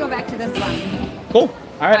thinking we go back to this one. Cool.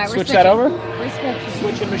 All right, we're switch that over. We're switching.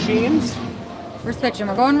 Switching machines. We're switching.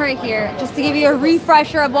 We're going right here. Just to give you a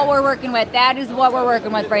refresher of what we're working with. That is what we're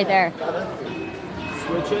working with right there.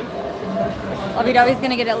 Switching. Lovey-dovey's going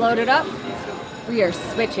to get it loaded up. We are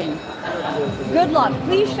switching. Good luck.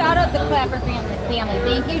 Please shout out the Clapper family.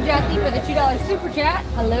 Thank you, Jesse, for the $2 super chat.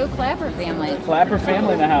 Hello, Clapper family. Clapper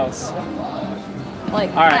family in the house. Like,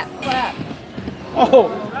 All right. clap. Oh,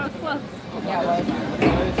 that was close. Yeah, it was.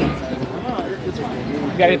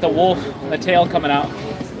 you gotta get the wolf, the tail coming out.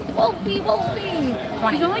 Wolfie, Wolfie. You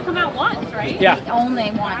 20. can only come out once, right? Yeah, Only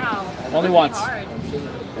one. Wow. only That's once. hard.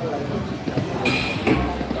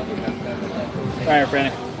 All right,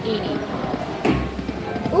 Franny.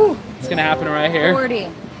 80. Ooh, It's gonna happen right here. 40.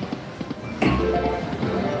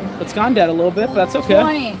 It's gone dead a little bit, but that's okay.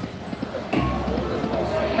 20.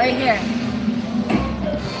 Right here.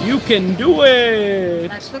 You can do it.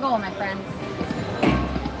 That's the goal, my friends.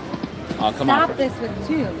 Oh, come Stop on. this with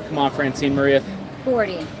 2. Come on, Francine Maria.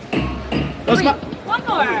 40. Those my, One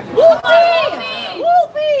more. Wolfie!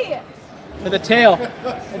 Wolfie! for the tail.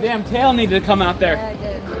 The damn tail needed to come out there. Yeah, I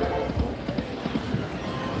did.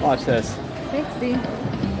 Watch this. 60.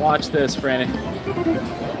 Watch this, Franny.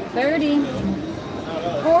 30.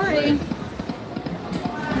 40.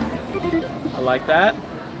 I like that.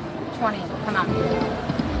 20. Come on.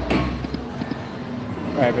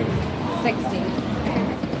 All right, baby. 60.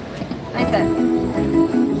 I said.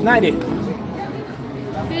 90.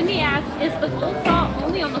 Cindy asked, is the gold saw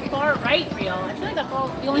only on the far right reel? I feel like that's all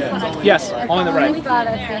the only spot I've seen Yes, it. only the Only right. spot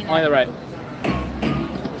I've seen Only it. the right.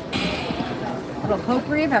 A little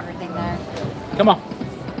potpourri of everything there. Come on.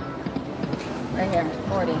 Right here.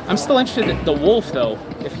 40. I'm still interested in the wolf, though.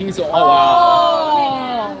 If he's... Oh,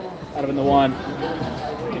 wow. Oh! Out of the 1.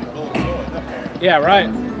 Yeah, right.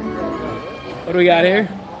 What do we got here?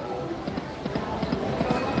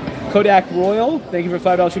 Kodak Royal, thank you for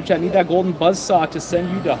 $5 super chat. Need that golden buzzsaw to send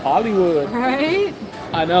you to Hollywood. Right?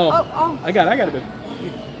 I know. Oh. I got it, babe.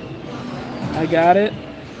 I got it.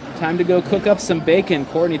 Time to go cook up some bacon.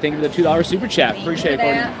 Courtney, thank you for the $2 super chat. Appreciate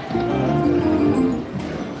it, Courtney.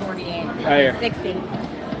 48. Right here. 60.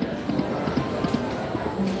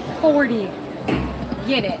 40.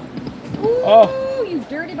 Get it. Ooh, Oh. you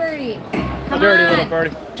dirty birdie. A Come dirty on. little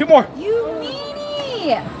birdie. 2 more. You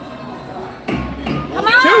meanie. Come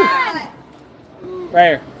on. 2. Right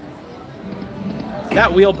here.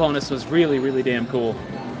 That wheel bonus was really, really damn cool.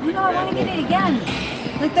 I know, I want to get it again.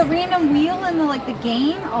 Like the random wheel in the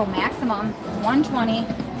game. Oh, maximum. 120.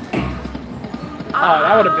 Oh,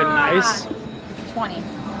 that would have been nice. 20.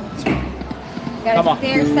 Come Gotta on.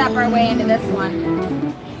 stair step our way into this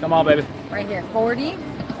one. Come on, baby. Right here. 40.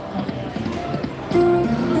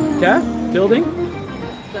 Okay. Building.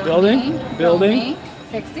 Building.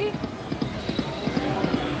 60.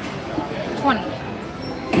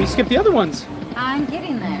 You skipped the other ones. I'm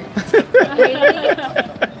getting there.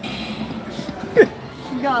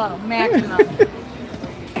 Go, maximum.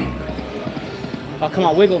 Oh, come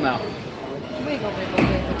on, wiggle now. Wiggle, wiggle, wiggle,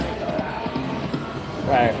 wiggle.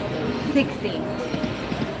 Right. 60.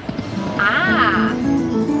 Ah.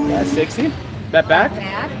 Yeah, 60. Bet back.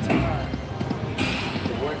 Back.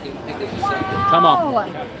 Come on.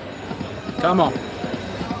 Wow. Come on.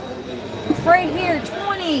 Right here,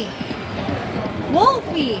 20.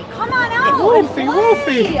 Wolfie, come on out. Wolfie, and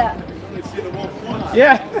Wolfie. play.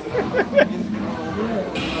 Yeah.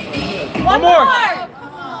 One more.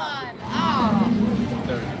 Come on. Oh.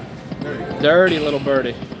 Dirty little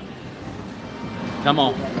birdie. Come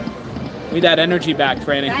on. We need that energy back, The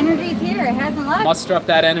Franny. energy's here. It hasn't left. Muster up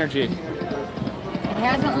that energy. It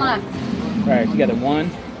hasn't left. All right, together.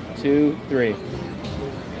 1, 2, 3.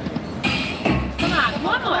 Come on,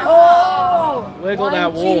 one more. Oh. Wiggle 1, that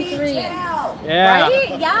 2, wolf. 3. Yeah.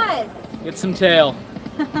 Right? Yes. Get some tail.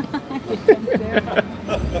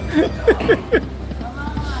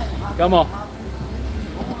 Come on.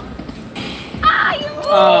 Ah, you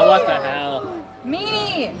Oh, what the hell?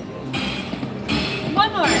 Meanie.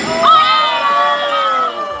 One more.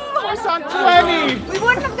 Oh! It's on 20. We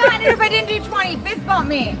wouldn't have gotten it if I didn't do 20. Fist bump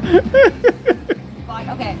me.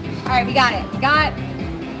 Okay. All right, we got it. We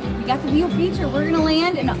got the wheel feature. We're gonna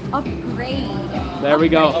land an upgrade. There we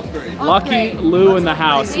go. Upgrade. Lucky Lou in the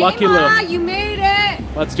house. Lucky Lou. Emma, you made it.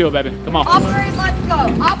 Let's do it, baby. Come on. Upgrade, let's go.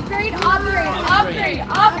 Upgrade, upgrade, upgrade,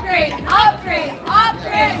 upgrade, upgrade,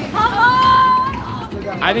 upgrade. Come on.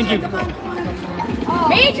 I think you.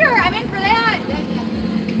 Major, I'm in for that.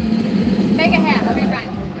 Make a hat. I'll be fine.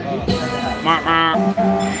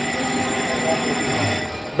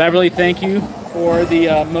 Beverly, thank you for the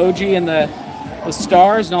emoji and the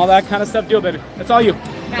stars and all that kind of stuff. Do it, baby. That's all you.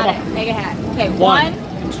 Come Got on. it. Make a hat. Okay, 1,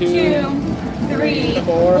 1, 2, 2, 3,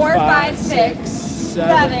 4, 4, 5, 5, 6,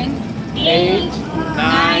 7, 8,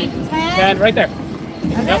 9, 10. Right there.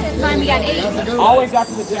 Okay, that's fine. We got 8. Always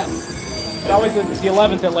after the 10. It's always the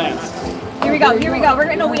 11th that lands. Here we go. Here we go. We're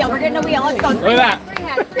getting a wheel. We're getting a wheel. Let's go. Look at that. 3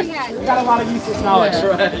 hats. 3 hats. We got a lot of useless knowledge.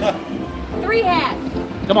 3 hats.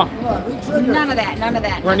 Come on. None of that. None of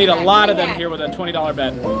that. We're going to need a lot of them 3 hats. here with a $20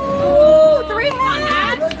 bet. Ooh, 3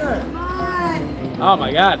 hats. Come on. Oh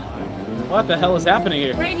my God. What the hell is happening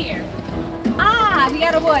here? Right here. Ah, we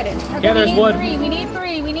got a wood. Okay, Yeah, there's we need wood. 3. We need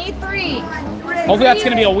 3. We need 3. Hopefully that's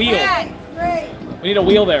going to be a wheel. We need a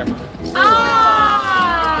wheel there. Ah!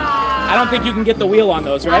 I don't think you can get the wheel on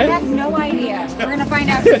those, I right? have no idea. We're going to find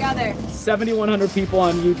out together. 7,100 people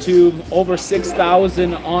on YouTube, over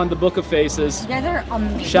 6,000 on the Book of Faces. You guys are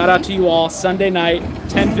amazing. Shout out to you all. Sunday night,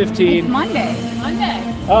 It's 10:15. Monday. Monday.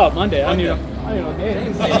 Oh, Monday. I don't even know what day it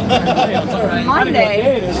is. I don't even know what Monday.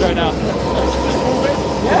 day it is right now.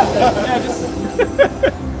 Yeah, just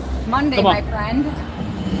Monday, Come on. my friend.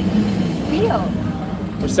 Wheel.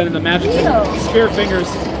 we're sending the magic Wheel. spirit fingers.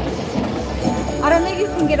 I don't think you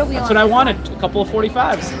can get a wheel. That's what I wanted. A couple of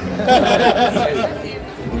 45s.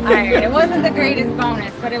 Alright, it wasn't the greatest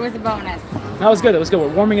bonus, but it was a bonus. That was good. That was good.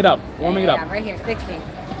 We're warming it up. Warming it Yeah, up. right here, 60.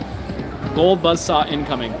 Gold buzzsaw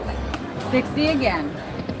incoming. 60 again.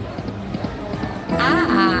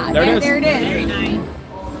 Ah, There it is. there it is. Very nice.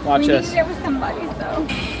 Watch we this. needed it with somebody, so.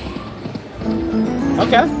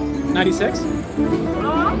 Okay. 96.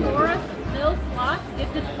 Laura Bill Slots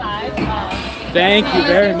gifted 5. Thank you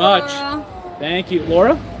very much. Laura. Thank you.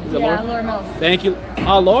 Laura? Is it Yeah, Laura? Laura Mills. Thank you.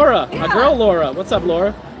 Oh, Laura. My Yeah. girl Laura. What's up,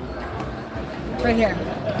 Laura? Right here.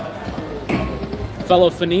 Fellow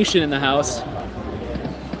Phoenician in the house.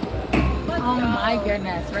 Oh my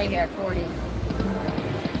goodness, right here, 40.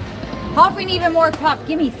 Huff, we need even more puff.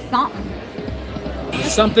 Give me something.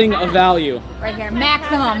 Something of value. Right here,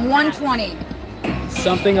 maximum 120.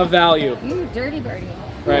 Something of value. You dirty birdie.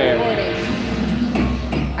 Right here. 40.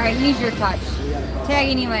 All right, use your touch.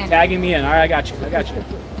 Tagging you in. Tagging me in. All right, I got you. I got you.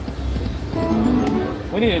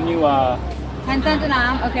 We need a new 10 cents an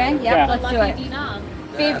arm. Okay, yep, Yeah. let's do Lucky it. Denom.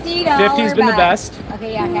 $50. 50's been the bet. best.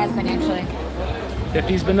 Okay, yeah, it has been actually.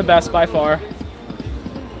 50's been the best by far.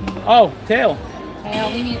 Oh, tail. Tail,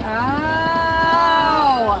 we need.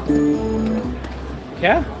 Oh!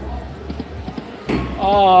 Yeah?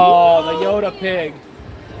 Oh, the Yoda pig.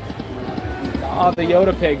 Oh, the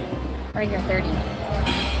Yoda pig. Right here, 30.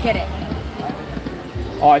 Get it.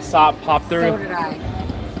 Oh, I saw it pop So through. did I.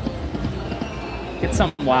 Get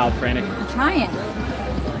something wild, Franny. I'm trying.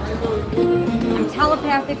 I'm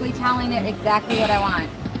telepathically telling it exactly what I want.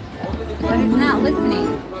 But it's not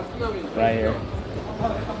listening. Right here.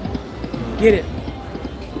 Get it.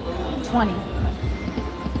 20.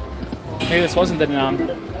 Maybe this wasn't the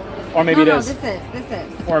denom. Or maybe it no, is. This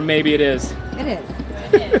is. Or maybe it is. It is.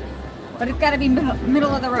 But it's got to be middle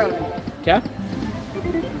of the road. Okay.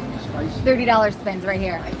 $30 spins right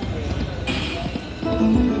here.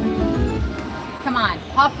 Come on,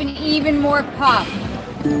 puff and even more puff.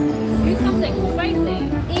 Do something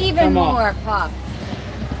spicy. Even more puff.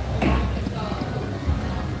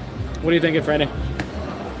 What are you thinking, Franny?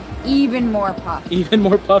 Even more puff. Even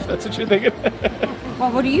more puff? That's what you're thinking?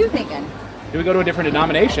 Well, what are you thinking? Do we go to a different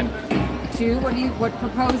denomination? What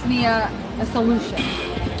propose me a solution?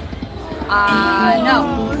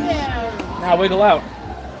 No. Now wiggle out.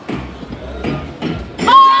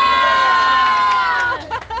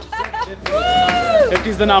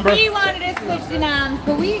 50's the number. We wanted to switch to noms,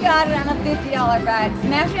 but we got it on a $50 bet.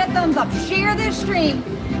 Smash that thumbs up. Share this stream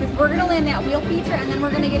because we're going to land that wheel feature and then we're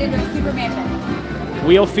going to get into a super mansion.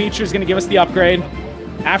 Wheel feature is going to give us the upgrade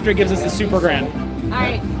after it gives us the super grand. All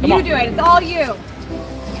right, you do it. It's all you.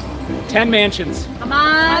 10 mansions. Come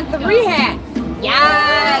on, 3 hats.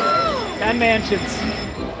 Yes. 10 mansions.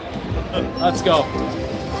 Let's go.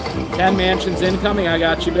 10 mansions incoming. I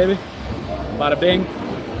got you, baby. Bada bing.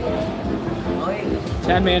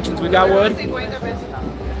 10 mansions. We got wood. Come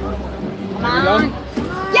on.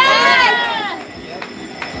 Yes!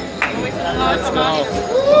 Let's go.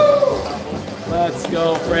 Let's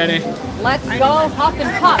go, Franny. Let's go, huff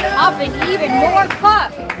and puff. Huff and even more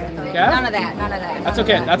puff. Okay. None of that. None of that. That's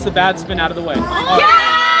okay. That's the bad spin out of the way.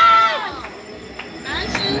 Yes!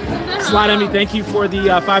 Slide Emmy, thank you for the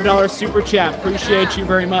 $5 super chat. Appreciate you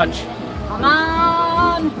very much. Come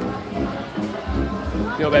on.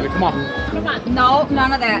 Yo, baby, come on. Come on. No,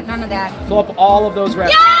 none of that. None of that. Fill up all of those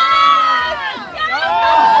reps. Yes!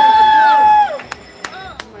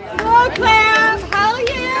 Slow clap. Hell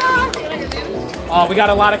yeah! Oh, we got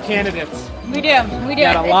a lot of candidates. We do. We do.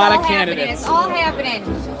 Got a It's lot all of candidates. It's all happening.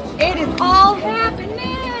 It is all happening.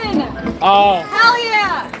 Oh, Hell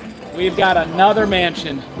yeah! we've got another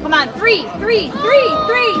mansion. Come on, 3, 3, 3, 3, 3.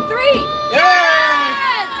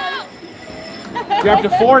 Yes! You're up to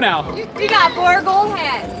 4 now. We got 4 gold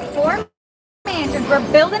hats, 4 mansions. We're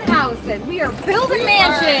building houses. We are building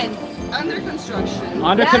mansions. Under construction.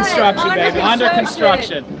 Under Yes, construction, baby. Under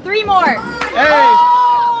construction. 3 more. Hey!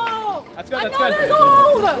 Oh! That's good, that's Another good.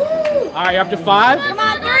 gold. All right, you're up to 5. Come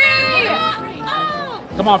on, 3.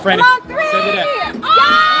 Come on, Franny. Come on, 3. Save it in. Yes!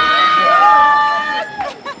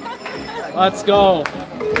 Let's go.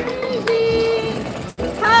 Easy.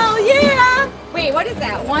 Hell yeah! Wait, what is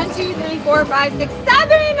that? 1, 2, 3, 4, 5, 6,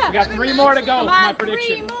 7. We got 3 more to go. Come My on,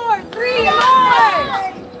 prediction. 3 more. 3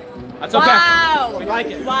 more. That's okay. Wow. We like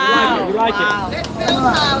it. Wow. We like it. Wow. Let's build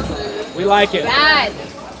houses. We like it. Yes.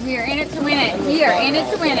 We are in it to win it. We are in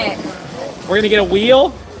it to win it. We're gonna get a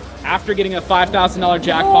wheel after getting a $5,000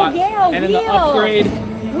 jackpot, Oh, yeah, and then the wheel. upgrade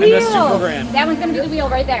Wheel. and the super grand. That one's going to be the wheel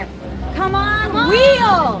right there. Come on, wheel.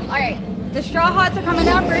 All right. The straw hats are coming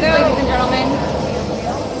down first, ladies and gentlemen.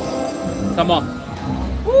 Come on.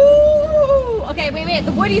 Ooh. Okay, wait.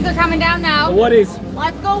 The woodies are coming down now. The woodies.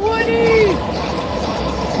 Let's go, woodies.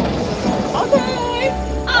 Okay.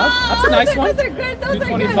 That's a nice one. Those are good. Those are good.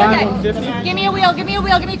 225, Okay. 150. Give me a wheel. Give me a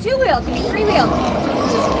wheel. Give me 2 wheels. Give me 3 wheels.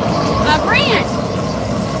 A brand.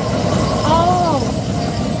 Oh.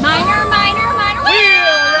 Minor.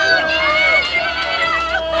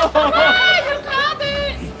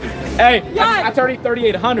 Hey, Yes. that's already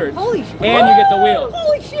 3,800. Holy shit. And you get the wheel.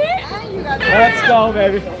 Holy shit. Let's go,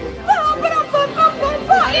 baby. And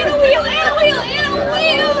a wheel.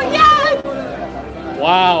 Yes.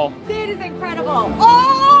 Wow. That is incredible.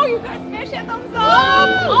 Oh, you guys smash that thumbs up.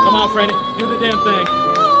 Come on, Franny. Do the damn thing.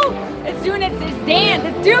 Oh, it's doing its dance.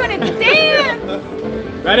 It's doing its dance.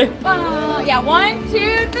 Ready? Yeah, 1,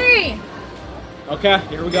 2, 3. Okay,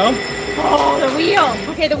 here we go. Oh, the wheel.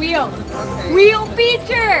 Okay, the wheel. Wheel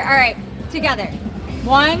feature. All right, together.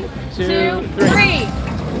 1, 2, 3.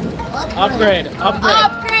 Upgrade.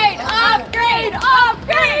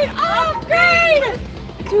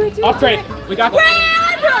 Do it. Upgrade. We got this.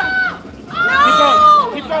 Grand!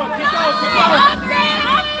 No! Keep going.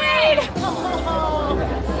 Upgrade!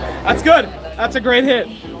 That's good. That's a great hit.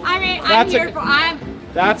 I mean,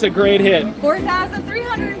 That's a great hit.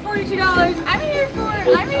 $4,342. I'm here for it.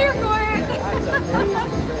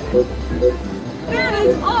 That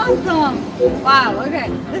is awesome. Wow, okay.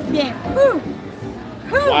 This game. Whew.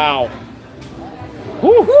 Wow.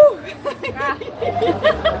 Woo.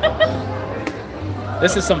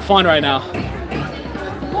 This is some fun right now.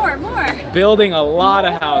 More. Building a lot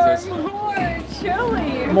of houses.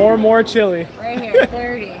 More chili. Right here,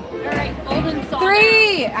 30. All right, golden saw.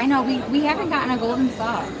 3. I know, we haven't gotten a golden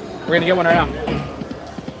saw. We're gonna get one right now.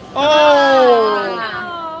 Oh!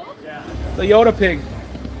 Wow. The Yoda pig.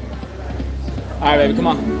 All right, baby, come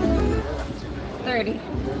on. 30.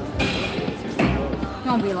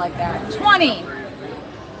 Don't be like that. 20.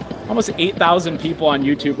 Almost 8,000 people on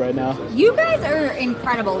YouTube right now. You guys are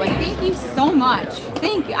incredible. Like, thank you so much.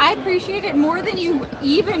 Thank you. I appreciate it more than you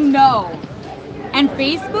even know. And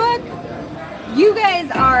Facebook, you guys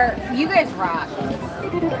rock.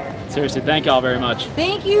 Seriously, thank y'all very much.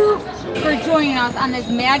 Thank you for joining us on this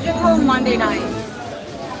magical Monday night.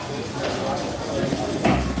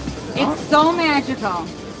 It's so magical.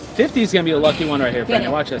 50 is gonna be a lucky one right here, Get Franny.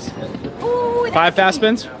 it. Watch this. Ooh, 5 fast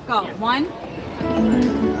spins. Go. 1,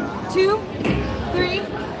 2, 3.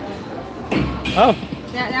 Oh,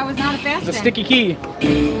 That was not a fast it's a spin. sticky key.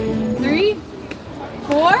 3,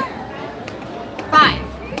 4, 5.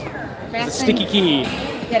 It's Fast a spin. sticky key.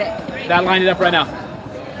 Get it. That lined it up right now.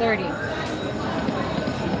 30.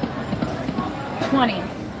 20.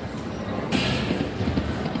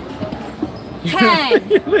 10.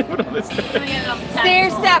 Stair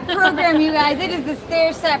step program, you guys. It is the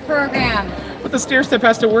stair step program. But the stair step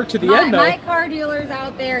has to work to the end, though. My car dealers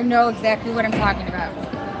out there know exactly what I'm talking about.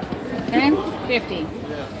 Okay? 50.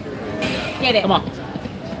 Get it. Come on,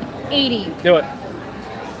 80. do it.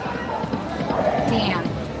 Damn.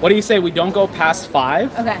 What do you say? We don't go past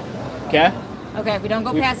 5? Okay. Okay. Okay, we don't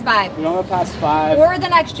go past 5. We don't go past 5. Or the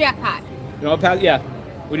next jackpot. We don't go past. Yeah.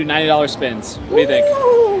 We do $90 spins. What do you think?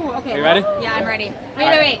 Ooh, okay. Are you ready? Yeah, I'm ready. Wait,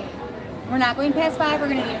 right. wait. We're not going past 5. We're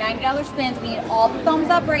going to do $90 spins. We need all the thumbs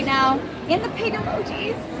up right now and the pig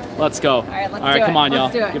emojis. Let's go. All right, let's do it. come on,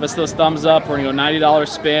 Let's do y'all. it. Give us those thumbs up. We're gonna go $90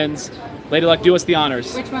 spins. Lady Luck, do us the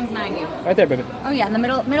honors. Which one's 90? Right there, baby. Oh yeah, in the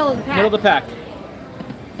middle of the pack. Middle of the pack.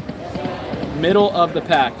 Middle of the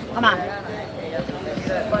pack. Come on.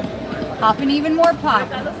 Puff and even more puff.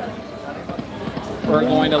 We're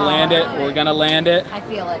going to land it. We're gonna land it. I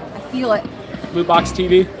feel it. I feel it. Blue Box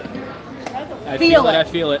TV. I feel it. I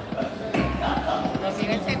feel it.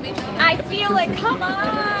 I feel it. Come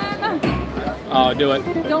on. Oh, do it.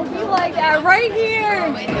 Don't be like that. Right here.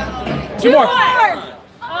 2 more.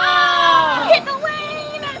 Oh, hit the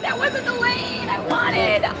lane. That wasn't the lane I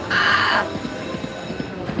wanted.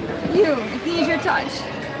 It's easier touch.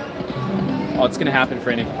 Oh, it's gonna happen,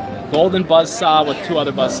 Franny. Golden buzzsaw with 2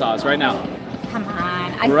 other buzzsaws right now. Come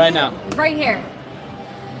on. Right now. Right here.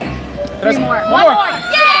 There's 3 more. one One more. more.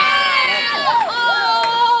 Yeah!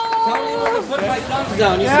 Tell me when to put my thumbs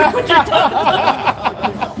down. You Yeah. see what you're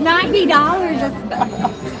talking $90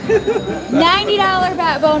 $90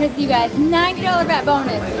 bet bonus, you guys. $90 bet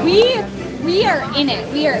bonus. We are in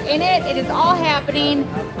it. We are in it. It is all happening.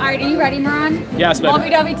 All right, are you ready, Moran? Yes, baby.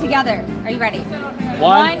 Lovey-dovey together. Are you ready?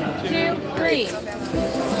 1, 2, 3.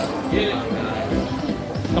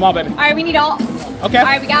 Come on, baby. All right, we need all. Okay. All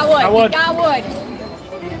right, we got wood. Got wood. We got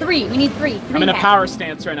wood. 3. We need 3. 3 I'm in a packs. power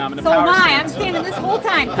stance right now. I'm in a So power am I. stance. I'm standing this whole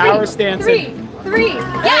time. Power stance. 3. 3.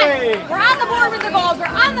 Yes. Hey. We're on the board with the gold. We're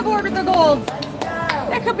on the board with the gold.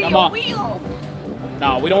 That could be Come a on. wheel.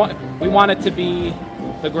 No, we don't want. We want it to be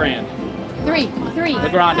the grand. 3. 3. The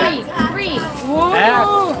grande. 3. Whoa. Yeah,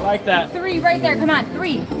 like that. 3 right there. Come on.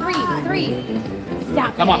 3. 3. 3.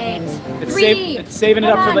 Stop Come on. it. It's 3. it's saving it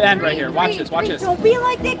Come up for on. the end 3, right here. Watch 3, this. Watch 3. this. Don't be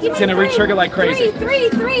like that. Give It's me gonna 3. re-trigger like crazy. 3.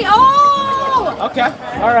 3. Oh. Okay.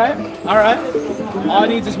 All right. All right. All it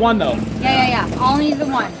needs is 1 though. Yeah. All needs is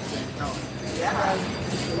 1.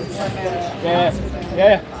 Yeah.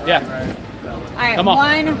 All right. Come on.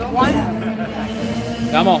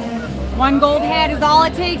 1. Come on. 1 gold hat is all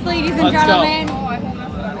it takes, ladies and Let's go. gentlemen.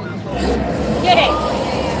 Get it.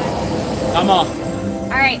 Come on. All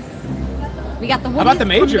right. We got the woodies. How about the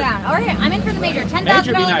coming major? down. All right, I'm in for the major. $10,000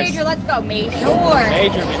 Major be nice. major. Let's go. Major.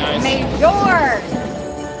 Major would be nice. Major.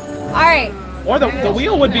 All right. Or the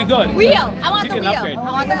wheel would be good. Wheel. I want You the can wheel. upgrade.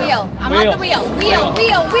 I want the wheel. I Wheel. want the wheel.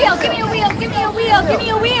 Wheel. Give me a wheel. Give me a wheel. Give me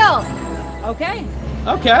a wheel. Okay.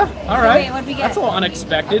 Okay. All right. wait, what'd we get? That's a little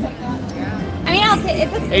unexpected. I mean, I'll take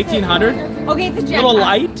it. 1800. Okay, it's a A jackpot. little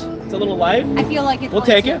light. It's a little light. I feel like it's We'll light,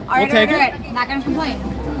 take too. it. All right, We'll take all it. right. Not gonna complain.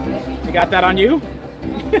 You got that on you?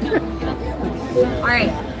 All right.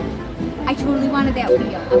 I totally wanted that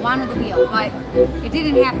wheel. I wanted the wheel, but it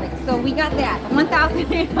didn't happen. So we got that.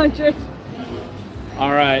 1,800.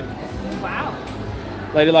 All right. Wow.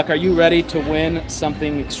 Lady Luck, are you ready to win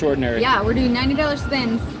something extraordinary? Yeah, we're doing $90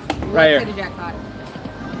 spins. Right Let's here. get a jackpot.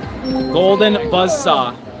 Golden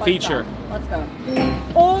buzzsaw feature. Let's go.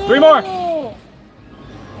 Oh! 3 more.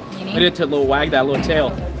 You We need- did to little wag that little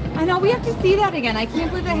tail. I know, we have to see that again. I can't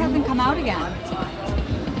believe that hasn't come out again.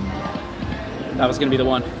 That was gonna be the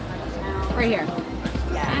one. Right here.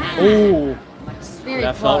 Ooh. Very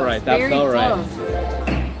That close. felt right. That Very felt right. close.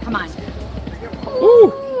 Come on.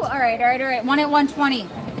 Ooh. All right. 1 at 120.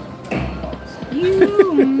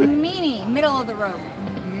 You meanie. Middle of the road.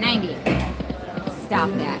 90. Stop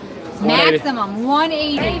that. 180. Maximum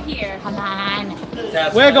 180. Right here. Come on.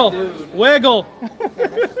 That's Wiggle, my dude. wiggle.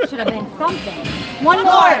 Should have been something. One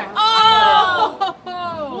more.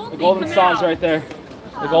 Oh! The golden saw is right there.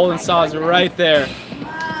 The golden saw is right there.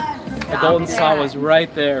 The golden saw was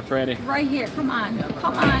right there, Franny. Right here. Come on.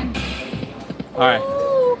 Come on. All right.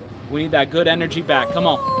 Ooh. We need that good energy back. Come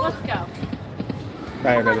on. Let's go.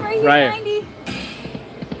 Right here, Come on, baby. right here. Right here.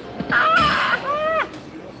 90. Ah.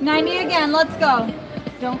 90 again. Let's go.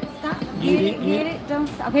 Don't stop. Get it. Get it. Don't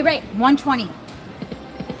stop. Okay, right. 120.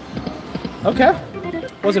 Okay.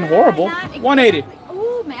 Wasn't horrible. Not exactly. 180.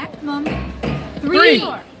 Ooh, maximum. Three.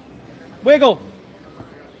 Three. Wiggle.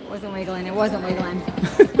 Wasn't wiggling. It wasn't wiggling.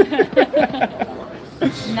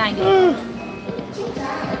 90.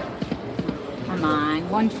 Come on.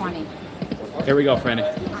 120. Here we go, Franny.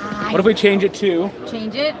 Ah, What if we change it to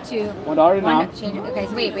change it to $1 denom? Change it. Okay,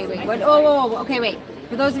 so wait. What, oh, okay, wait.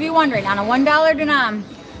 For those of you wondering, on a $1 denom,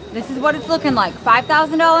 this is what it's looking like.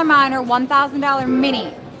 $5,000 minor, $1,000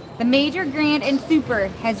 mini. The major, grand, and super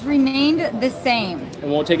has remained the same.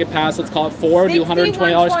 And we'll take it past, let's call it 4, do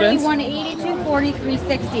 $120 spins. 180, 240,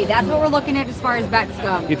 360. That's what we're looking at as far as bets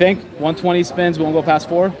go. You think 120 spins, we won't go past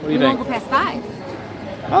 4? What do you We think? won't go past 5.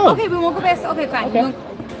 Oh, Okay, we won't go past. Okay, fine. Okay.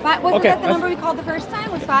 Wasn't Okay, that the that's- number we called the first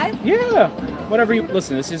time? Was 5? yeah. Whatever you,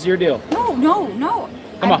 listen, this is your deal. No.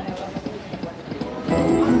 Come on.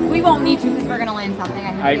 We won't need to because we're gonna land something.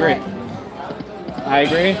 I agree. I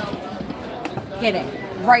agree. Get it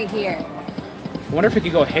right here. I wonder if it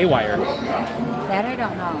could go haywire. That I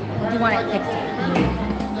don't know. Do you want it at 60?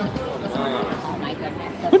 Oh my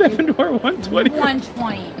goodness. What happened to our 120?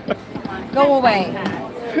 120. Go away.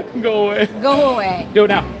 Go away. Go away. Do it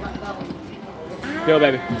now. Go,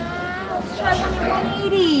 baby. Let's try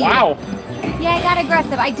 180. Wow. Yeah, I got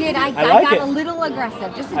aggressive. I did. I like got it. a little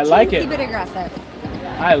aggressive. Just a I like teensy it. bit aggressive.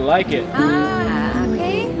 I like it.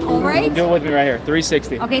 Okay. All right. Do it with me right here.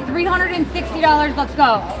 360. Okay, $360. Let's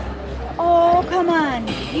go. Oh, come on.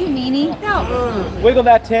 You meanie. No. Wiggle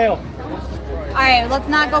that tail. All right, let's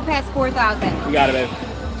not go past 4,000. You got it, baby.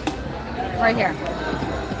 Right here.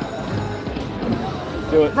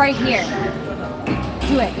 Do it. Right here.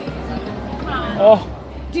 Do it. Oh,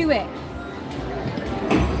 Do it.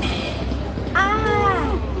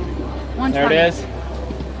 Ah. 120. there it is.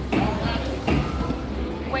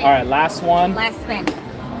 Wait. All right, last one. Last spin.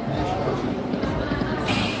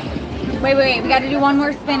 Wait. We got to do one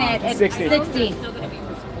more spin at 60. 60.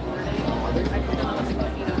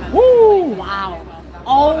 Woo! Wow.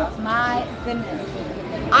 Oh my goodness.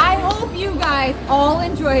 I hope you guys all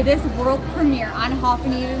enjoy this world premiere on Huff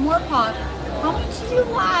and Even More Puff coming to you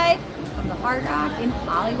live from the Hard Rock in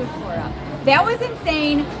Hollywood, Florida. That was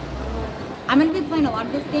insane. I'm going to be playing a lot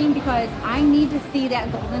of this game because I need to see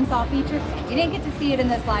that golden saw feature because I didn't get to see it in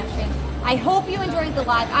this live stream. I hope you enjoyed the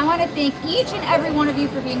live. I want to thank each and every one of you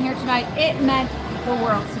for being here tonight. It meant the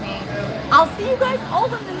world to me. I'll see you guys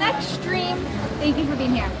all in the next stream. Thank you for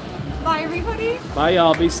being here. Bye, everybody. Bye,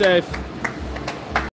 y'all. Be safe.